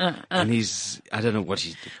cradle. And I don't know what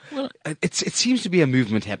he's doing. Well, it seems to be a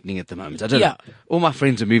movement happening at the moment. I don't know. All my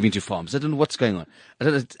friends are moving to farms. I don't know what's going on. I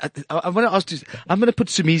don't know. I want to ask you, I'm going to put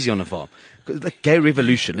Sumizi on a farm. The gay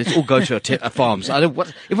revolution. Let's all go to a farms. I don't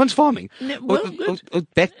what everyone's farming. Or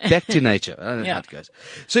back to nature. I don't know how it goes.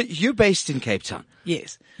 So you're based in Cape Town.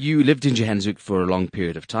 Yes. You lived in Johannesburg for a long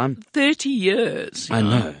period of time. 30 years. I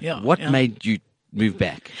know. What made you move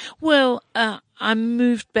back? Well, I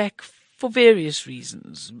moved back for various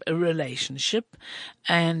reasons, a relationship,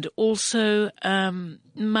 and also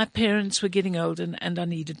my parents were getting old and I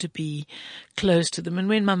needed to be close to them. And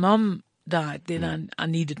when my mom died, then I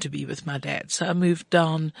needed to be with my dad. So I moved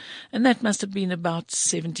down, and that must have been about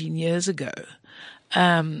 17 years ago,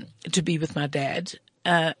 to be with my dad.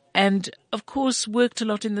 And of course worked a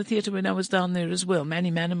lot in the theatre when I was down there as well.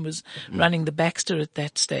 Manny Manham was running the Baxter at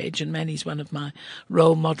that stage, and Manny's one of my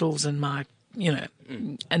role models and my,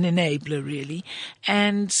 an enabler really.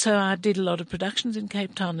 And so I did a lot of productions in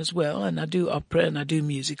Cape Town as well, and I do opera and I do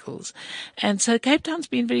musicals. And so Cape Town's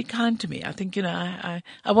been very kind to me. I think, I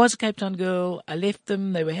was a Cape Town girl. I left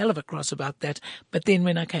them. They were hell of a cross about that. But then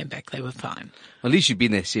when I came back, they were fine. Well, at least you've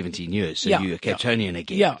been there 17 years, so you're a Cape Townian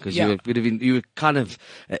again. Yeah. Because you were kind of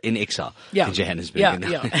in exile in Johannesburg.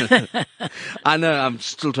 Yeah. I know, I'm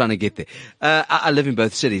still trying to get there. I live in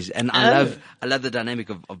both cities, and I love the dynamic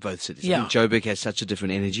of both cities. I think Joburg has such a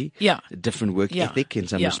different energy, a different work ethic in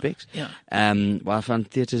some respects. While I find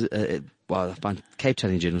theatre, I find Cape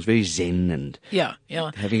Town in general is very zen and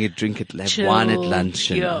having a drink have wine at lunch.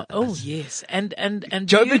 And, yes, and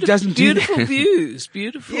Joburg doesn't do that. Beautiful views,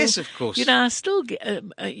 beautiful. Yes, of course. I still get,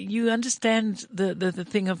 you understand the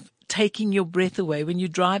thing of taking your breath away when you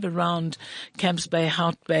drive around Camps Bay,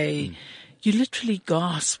 Hout Bay. You literally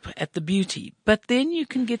gasp at the beauty, but then you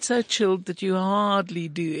can get so chilled that you hardly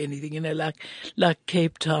do anything, like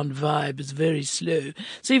Cape Town vibe is very slow.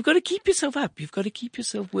 So you've got to keep yourself up. You've got to keep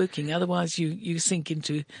yourself working. Otherwise you sink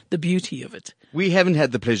into the beauty of it. We haven't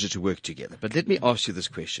had the pleasure to work together, but let me ask you this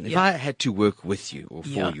question. If I had to work with you or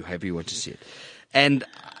for you, however you want to see it, and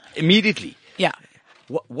immediately,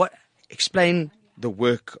 what explain the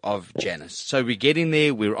work of Janice. So we get in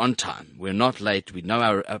there, we're on time, we're not late, we know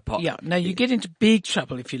our part. Yeah, no, you get into big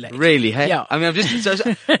trouble if you're late. Really, hey? Yeah. I mean, I'm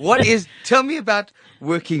just, tell me about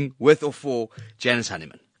working with or for Janice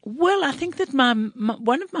Honeyman. Well, I think that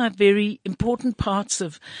one of my very important parts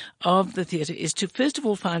of the theatre is to first of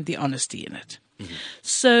all find the honesty in it. Mm-hmm.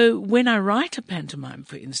 So when I write a pantomime,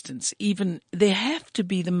 for instance, even there have to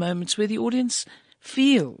be the moments where the audience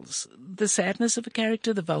feels the sadness of a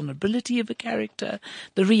character, the vulnerability of a character,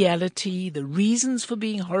 the reality, the reasons for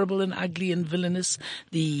being horrible and ugly and villainous,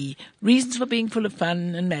 the reasons for being full of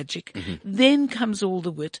fun and magic. Mm-hmm. Then comes all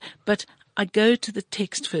the wit, but I go to the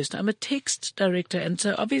text first. I'm a text director, and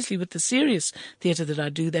so obviously with the serious theatre that I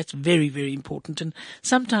do, that's very, very important. And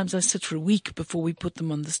sometimes I sit for a week before we put them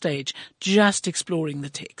on the stage, just exploring the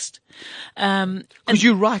text. Because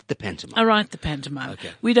you write the pantomime. I write the pantomime.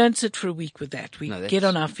 Okay. We don't sit for a week with that. We get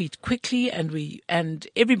on our feet quickly, and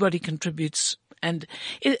everybody contributes. And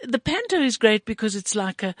the panto is great because it's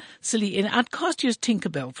like a silly. And I'd cast you as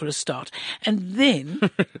Tinkerbell for a start, and then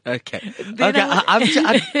okay,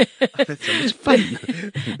 that's so much fun.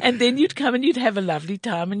 And then you'd come and you'd have a lovely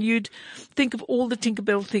time, and you'd think of all the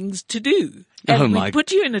Tinkerbell things to do. And we'd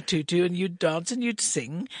put you in a tutu, and you'd dance and you'd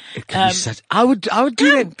sing. I would do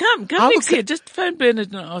that. Come next year. Just phone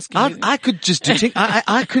Bernard and ask him. I could just do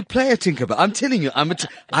I could play a Tinkerbell. I'm telling you, but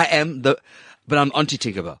I'm Auntie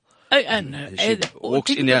Tinkerbell. Oh, no. She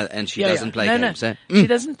walks in there and she doesn't play games. No. She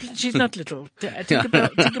doesn't. She's not little.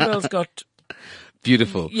 Tinkerbell's got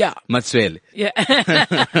beautiful. Yeah. Matswele. Yeah.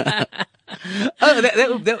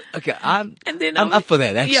 Okay. I'm up for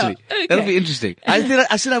that, actually. Yeah, okay. That'll be interesting.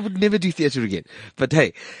 I said I would never do theatre again. But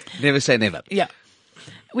hey, never say never. Yeah.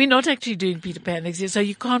 We're not actually doing Peter Pan next year, so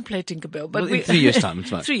you can't play Tinkerbell. But in 3 years' time, it's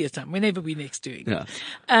fine. 3 years' time, whenever we're next doing. Yeah.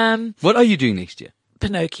 What are you doing next year?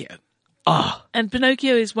 Pinocchio. Ah. And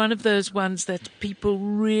Pinocchio is one of those ones that people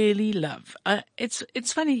really love.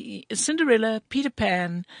 It's funny. Cinderella, Peter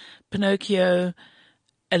Pan, Pinocchio,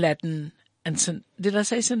 Aladdin, and did I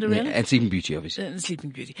say Cinderella? Yeah, and Sleeping Beauty, obviously. And Sleeping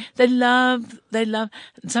Beauty. They love, and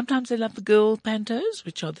sometimes they love the girl pantos,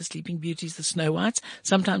 which are the Sleeping Beauties, the Snow Whites.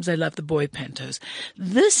 Sometimes they love the boy pantos.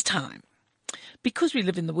 This time, because we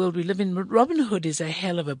live in the world we live in, Robin Hood is a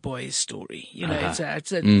hell of a boy's story. You know, it's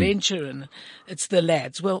an adventure and it's the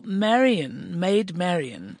lads. Well, Maid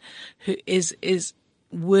Marian, who is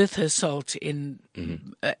worth her salt in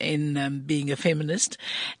being a feminist,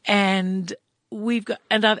 and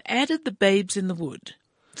I've added the Babes in the Wood.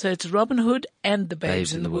 So it's Robin Hood and the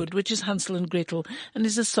Babes in the Wood, which is Hansel and Gretel, and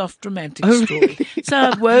is a soft romantic story. So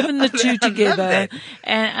I've woven the two together,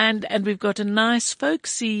 and we've got a nice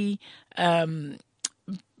folksy one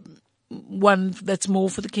that's more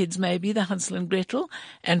for the kids, maybe, the Hansel and Gretel,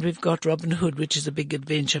 and we've got Robin Hood, which is a big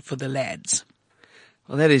adventure for the lads.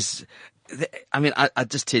 Well, that is, I mean, I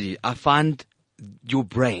just tell you, I find your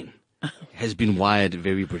brain has been wired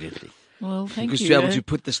very brilliantly. Well, thank you. Because to be able to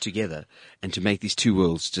put this together and to make these two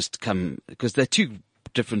worlds just come, because they're two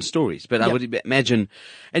different stories. But I would imagine,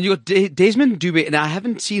 and you got Desmond Dube, and I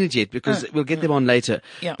haven't seen it yet because we'll get them on later.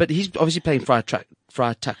 Yeah. But he's obviously playing Friar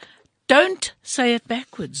Tuck. Don't say it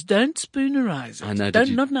backwards. Don't spoonerize it. I know.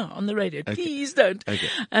 Not now on the radio. Okay. Please don't.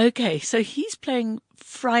 Okay. So he's playing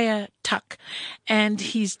Friar Tuck, and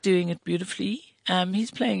he's doing it beautifully.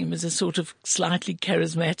 He's playing him as a sort of slightly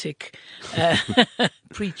charismatic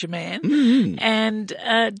preacher man. Mm-hmm. And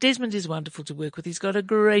Desmond is wonderful to work with. He's got a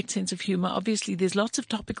great sense of humor. Obviously, there's lots of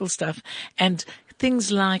topical stuff and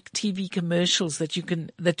things like TV commercials that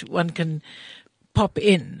one can pop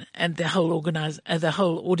in, and the whole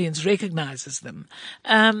audience recognizes them.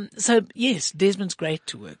 So yes, Desmond's great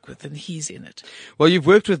to work with, and he's in it. Well, you've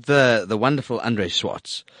worked with the wonderful Andre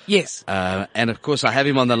Swartz. Yes. And of course I have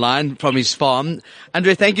him on the line from his farm.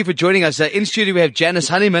 Andre, thank you for joining us. In studio we have Janice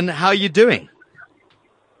Honeyman. How are you doing?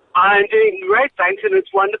 I'm doing great, thanks, and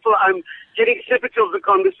it's wonderful. I'm getting snippets of the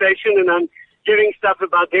conversation, and I'm hearing stuff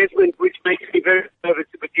about Desmond, which makes me very nervous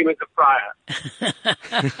to put him as a friar.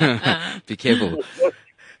 Be careful.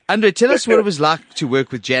 Andre, tell us what it was like to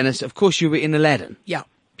work with Janice. Of course, you were in Aladdin. Yeah,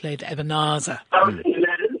 played Ebenezer. I was in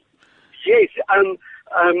Aladdin? Yes.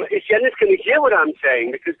 Is Janice going to hear what I'm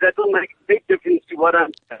saying? Because that will make a big difference to what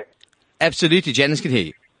I'm saying. Absolutely. Janice can hear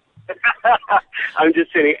you. I'm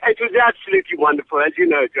just saying, it was absolutely wonderful, as you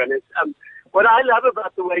know, Janice. What I love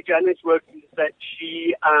about the way Janice works is that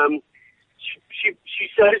she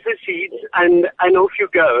sows the seeds and off you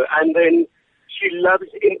go. And then she loves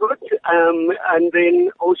input, and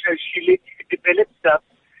then also she lets you develop stuff,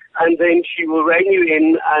 and then she will rein you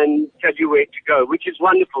in and tell you where to go, which is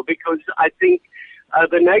wonderful because I think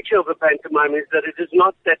the nature of a pantomime is that it is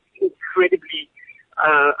not that incredibly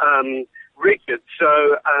rigid.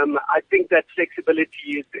 So I think that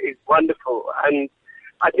flexibility is wonderful. And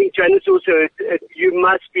I think, Janice, also, you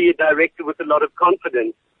must be a director with a lot of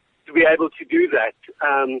confidence to be able to do that,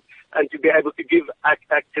 and to be able to give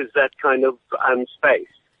actors that kind of space.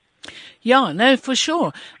 Yeah, no, for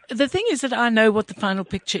sure. The thing is that I know what the final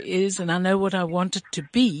picture is and I know what I want it to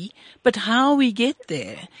be, but how we get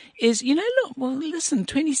there is, listen,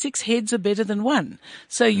 26 heads are better than one.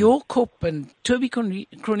 So your Kop and Toby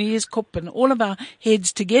Cronier's Kop and all of our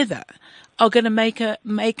heads together are going to make a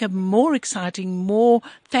more exciting, more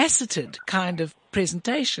faceted kind of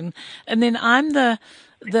presentation. And then I'm the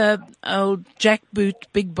old jackboot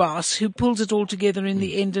big boss who pulls it all together in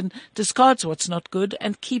the end and discards what's not good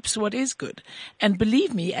and keeps what is good. And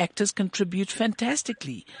believe me, actors contribute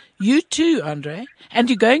fantastically. You too, Andre, and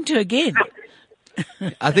you're going to again.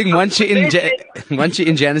 I think once you're in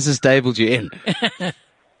Janice's stable, you're in.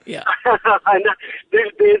 Yeah.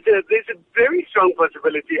 There's a very strong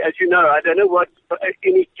possibility, as you know. I don't know what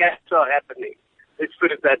any cats are happening. Let's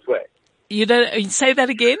put it that way. You don't say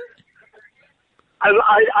that again?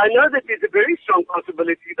 I know that there's a very strong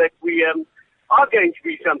possibility that we are going to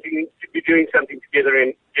be doing something together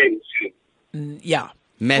again soon. Yeah,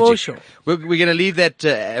 magic. For sure. We're going to leave that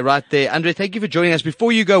right there. Andre, thank you for joining us.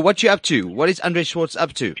 Before you go, what you up to? What is Andre Swartz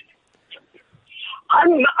up to?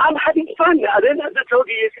 I'm having fun. I don't know if I told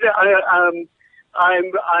you yesterday.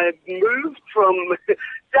 I moved from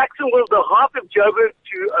Jacksonville, the heart of Joburg,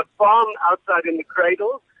 to a farm outside in the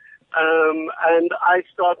Cradle. And I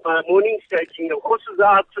start my mornings taking the horses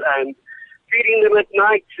out and feeding them at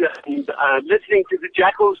night and listening to the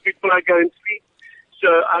jackals before I go and sleep.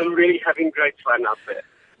 So I'm really having great fun out there.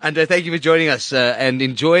 Andre, thank you for joining us, and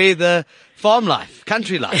enjoy the farm life,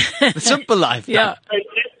 country life, the simple life. Yeah.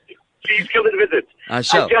 Please come and visit. I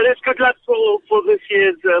shall. And Janice, good luck for this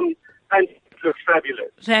year's and it looks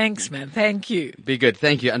fabulous. Thanks, man. Thank you. Be good.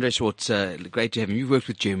 Thank you, Andre Swartz. Great to have him. You've worked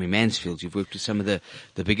with Jeremy Mansfield. You've worked with some of the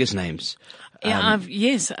biggest names. Yeah,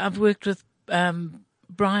 I've worked with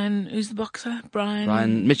Brian, who's the boxer?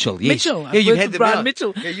 Brian Mitchell. Yes. Mitchell. Yeah, you've had them Brian out.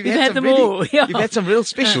 Mitchell. Yeah, you've We've had had them really, all. Yeah. You've had some real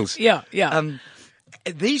specials. Yeah.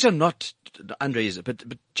 These are not, Andre is, but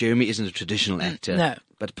Jeremy isn't a traditional actor. No.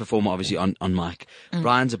 But performer, obviously, on mic.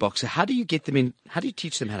 Brian's a boxer. How do you get them in? How do you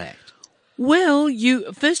teach them how to act? Well,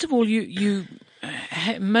 first of all, you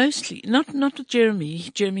mostly not with Jeremy.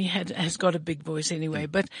 Jeremy has got a big voice anyway,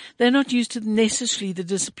 but they're not used to necessarily the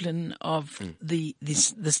discipline of the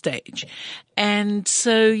stage, and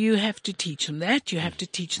so you have to teach them that. You have to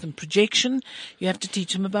teach them projection. You have to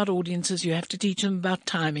teach them about audiences. You have to teach them about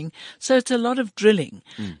timing. So it's a lot of drilling,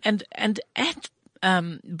 and at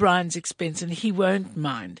Brian's expense, and he won't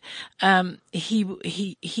mind.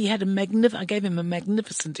 He had I gave him a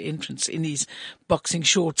magnificent entrance in his boxing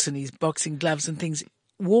shorts and his boxing gloves and things,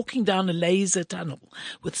 walking down a laser tunnel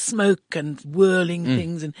with smoke and whirling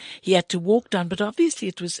things, and he had to walk down, but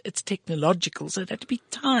obviously it's technological, so it had to be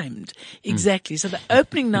timed exactly. So the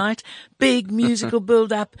opening night, big musical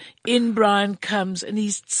build up, in Brian comes, and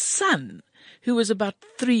his son, who was about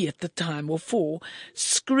 3 at the time, or 4,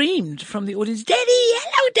 screamed from the audience, "Daddy!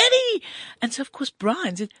 Hello, Daddy!" And so, of course,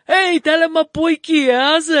 Brian said, "Hey, tell him my boyki,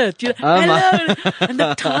 how's it?" You know, hello. And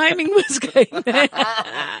the timing was going there.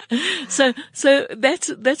 So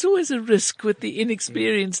that's always a risk with the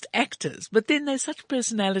inexperienced actors. But then they're such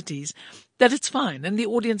personalities that it's fine, and the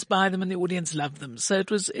audience buy them, and the audience love them. So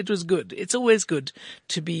it was good. It's always good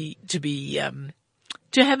to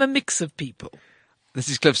have a mix of people. This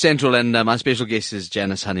is Cliff Central, and my special guest is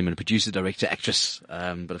Janice Honeyman, producer, director, actress,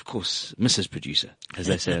 but of course, Mrs. Producer, as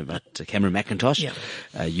they say about Cameron McIntosh.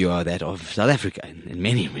 Yeah. You are that of South Africa in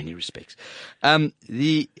many, many respects.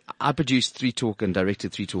 I produced 3 Talk and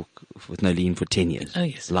directed 3 Talk with Nolene for 10 years. Oh,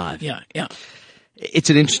 yes. Live. Yeah. It's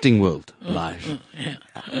an interesting world, live.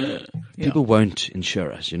 People won't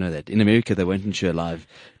insure us, you know that. In America, they won't insure live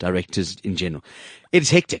directors in general. It's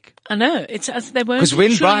hectic. I know. They won't. Because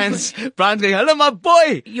when Brian's going, "Hello, my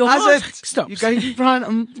boy. Your how's heart it?" stops. You're going, "Brian,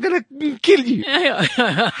 I'm going to kill you."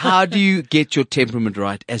 How do you get your temperament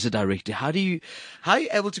right as a director? How are you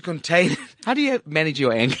able to contain, how do you manage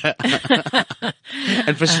your anger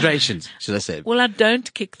and frustrations, should I say? Well, I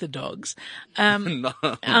don't kick the dogs. No.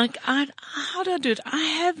 How do I do it? I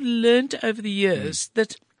have learned over the years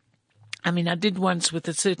that, I did once with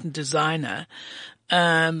a certain designer.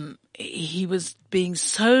 He was being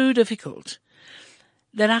so difficult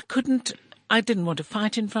that I didn't want to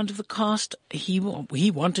fight in front of the cast. He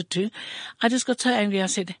wanted to. I just got so angry. I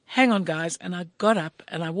said, "Hang on, guys." And I got up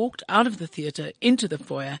and I walked out of the theater into the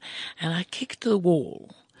foyer, and I kicked the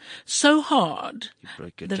wall so hard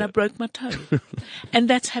that I broke my toe. And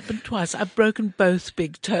that's happened twice. I've broken both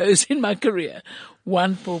big toes in my career.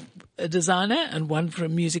 One for a designer and one for a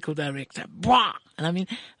musical director. Blah! And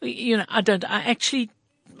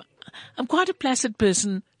I'm quite a placid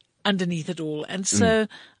person underneath it all, and so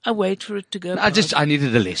I wait for it to go. I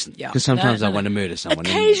needed a lesson, because sometimes I want to murder someone.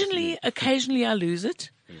 Occasionally I lose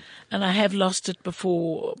it, and I have lost it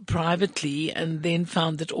before privately, and then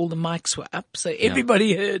found that all the mics were up, so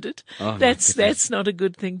everybody heard it. Oh, that's not a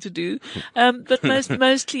good thing to do. But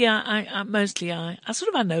mostly I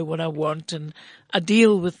sort of know what I want, and I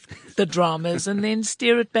deal with the dramas and then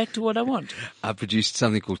steer it back to what I want. I produced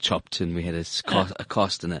something called Chopped, and we had a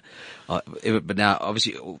cast and but now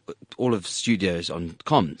obviously all of the studios on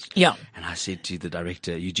comms. Yeah. And I said to the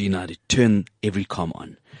director, Eugene, I had to turn every comm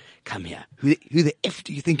on. Come here. Who the F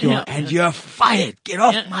do you think you are? And you're fired. Get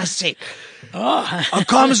off my set. Our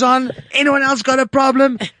comms on. Anyone else got a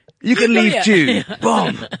problem? You can leave too.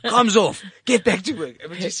 Boom. Comms off. Get back to work.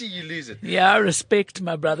 You see, you lose it. Yeah, I respect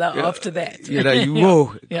my brother after that. You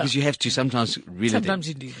will. Because you have to sometimes really. Sometimes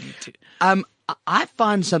you do need to. I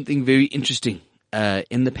find something very interesting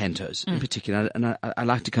in the pantos in particular, and I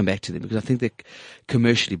like to come back to them because I think they're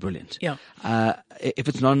commercially brilliant. Yeah. If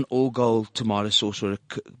it's not an all-gold tomato sauce or a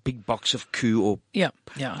big box of coup or... Yeah.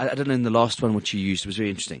 I don't know, in the last one what you used was very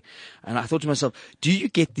interesting. And I thought to myself, do you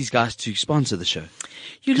get these guys to sponsor the show?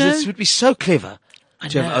 Because it would be so clever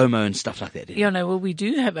to have Omo and stuff like that. Well, we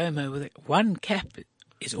do have Omo with one cap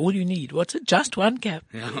is all you need. What's it? Just one cap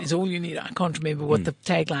is all you need. I can't remember what the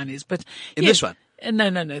tagline is, but... In this one?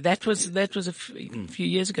 No. That was a few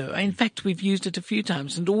years ago. In fact, we've used it a few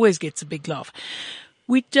times and always gets a big laugh.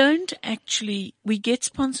 We don't actually, we get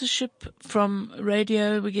sponsorship from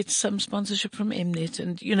radio, we get some sponsorship from Mnet,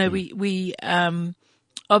 and, we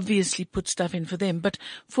obviously put stuff in for them. But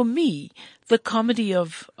for me, the comedy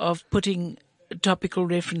of putting topical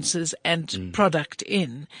references and product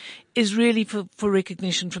in is really for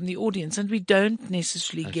recognition from the audience, and we don't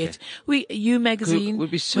necessarily get You Magazine.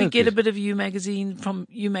 Would be so we get good. a bit of You Magazine from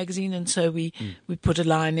You Magazine, and so we put a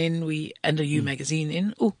line in, and a You Magazine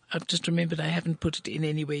in. Oh, I've just remembered I haven't put it in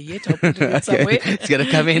anywhere yet. I'll put it in somewhere. It's going to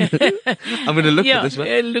come in. I'm going to look for this one.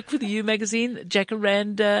 Look for the You Magazine,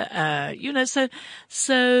 Jacaranda.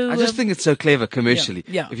 So I just think it's so clever commercially.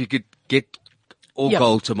 Yeah. If you could get all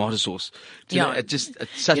gold tomato sauce. It's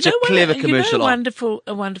such a clever commercial.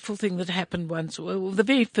 A wonderful thing that happened once. Well, the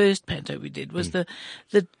very first panto we did was the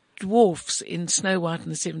dwarfs in Snow White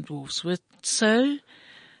and the Seven Dwarfs were so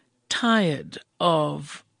tired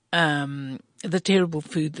of the terrible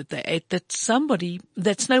food that they ate that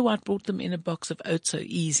Snow White brought them in a box of Oh So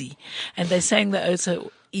Easy, and they sang the Oh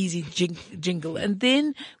So Easy jingle. And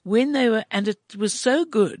then and it was so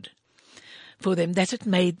good for them that it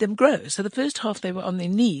made them grow. So the first half they were on their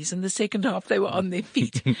knees, and the second half they were on their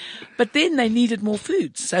feet. But then they needed more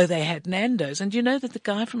food, so they had Nando's. And you know that the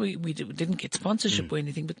guy we didn't get sponsorship or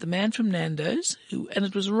anything, but the man from Nando's, and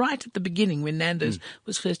it was right at the beginning when Nando's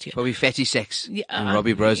was first here. Probably Fatty Sex and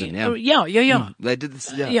Robbie Brosen. They did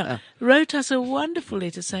this. Wrote us a wonderful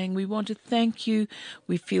letter saying, we want to thank you.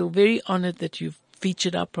 We feel very honored that you've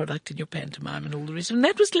featured our product in your pantomime and all the rest. And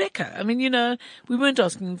that was lekker. I mean, we weren't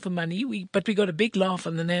asking them for money, but we got a big laugh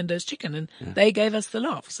on the Nando's chicken, and they gave us the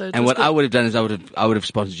laugh. So what I would have done is I would have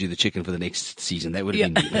sponsored you the chicken for the next season. That would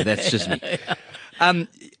have been me. That's just me.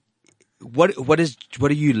 What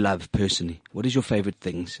do you love personally? What is your favorite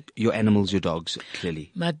things? Your animals, your dogs,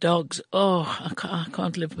 clearly. My dogs. I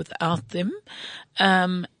can't live without them.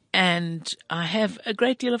 And I have a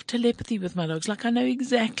great deal of telepathy with my dogs. Like, I know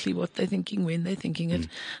exactly what they're thinking when they're thinking it.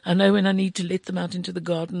 I know when I need to let them out into the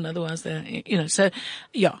garden. Otherwise they're,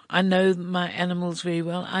 I know my animals very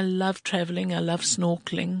well. I love traveling. I love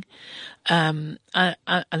snorkeling. I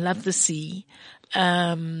love the sea.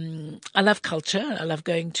 I love culture. I love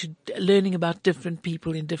learning about different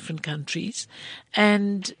people in different countries.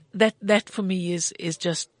 And that for me is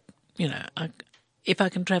just, if I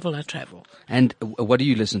can travel, I travel. And what do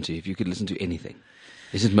you listen to? If you could listen to anything,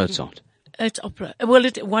 is it Mozart? It's opera. Well,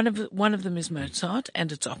 one of them is Mozart,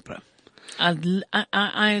 and it's opera.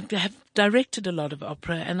 I have directed a lot of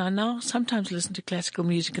opera, and I now sometimes listen to classical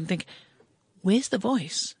music and think, where's the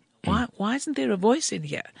voice? Why isn't there a voice in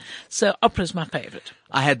here? So opera's my favorite.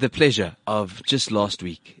 I had the pleasure of just last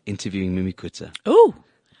week interviewing Mimi Kutza. Oh.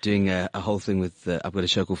 Doing a whole thing with, I've got a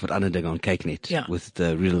show called Veranderdag on KykNet with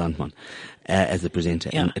Rita Landman as the presenter,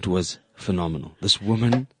 and it was phenomenal. This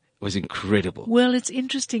woman was incredible. Well, it's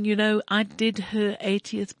interesting, I did her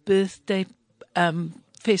 80th birthday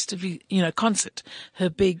concert, her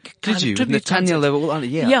big Did you? tribute Nathaniel, concert. they were all on it,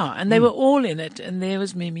 Yeah, and they were all in it, and there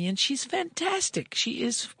was Mimi, and she's fantastic. She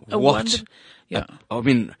is a wonderful. Yeah. I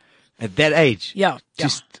mean, at that age. Yeah.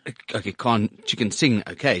 Just, she can sing,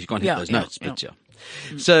 she can't hit those notes, but yeah.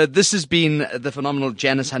 So this has been the phenomenal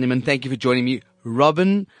Janice Honeyman. Thank you for joining me.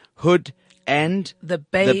 Robin Hood and the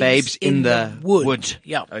babes in the wood.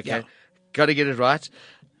 Yeah. Okay. Yeah. Got to get it right.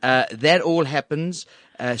 That all happens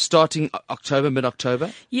starting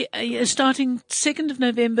mid-October. Yeah, starting 2nd of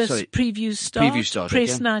November. Previews start.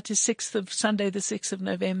 Press night is Sunday the 6th of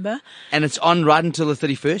November. And it's on right until the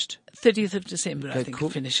 31st? 30th of December, I think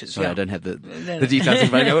it finishes. Sorry, I don't have the details in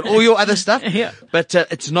front of me, but all your other stuff. Yeah. But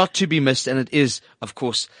it's not to be missed, and it is, of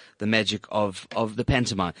course, the magic of the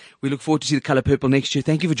pantomime. We look forward to see the Colour Purple next year.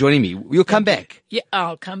 Thank you for joining me. You'll come back. Yeah,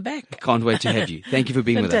 I'll come back. Can't wait to have you. Thank you for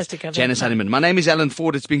being with us. Janice Honeyman. My name is Alan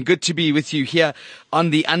Ford. It's been good to be with you here on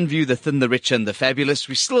the unView, the thin, the rich, and the fabulous.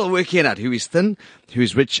 We're still working out who is thin, who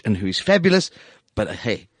is rich, and who is fabulous. But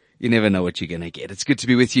hey, you never know what you're going to get. It's good to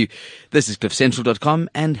be with you. This is CliffCentral.com,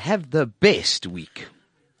 and have the best week.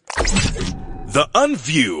 The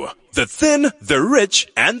unView, the thin, the rich,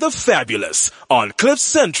 and the fabulous on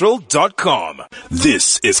CliffCentral.com.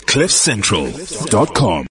 This is CliffCentral.com.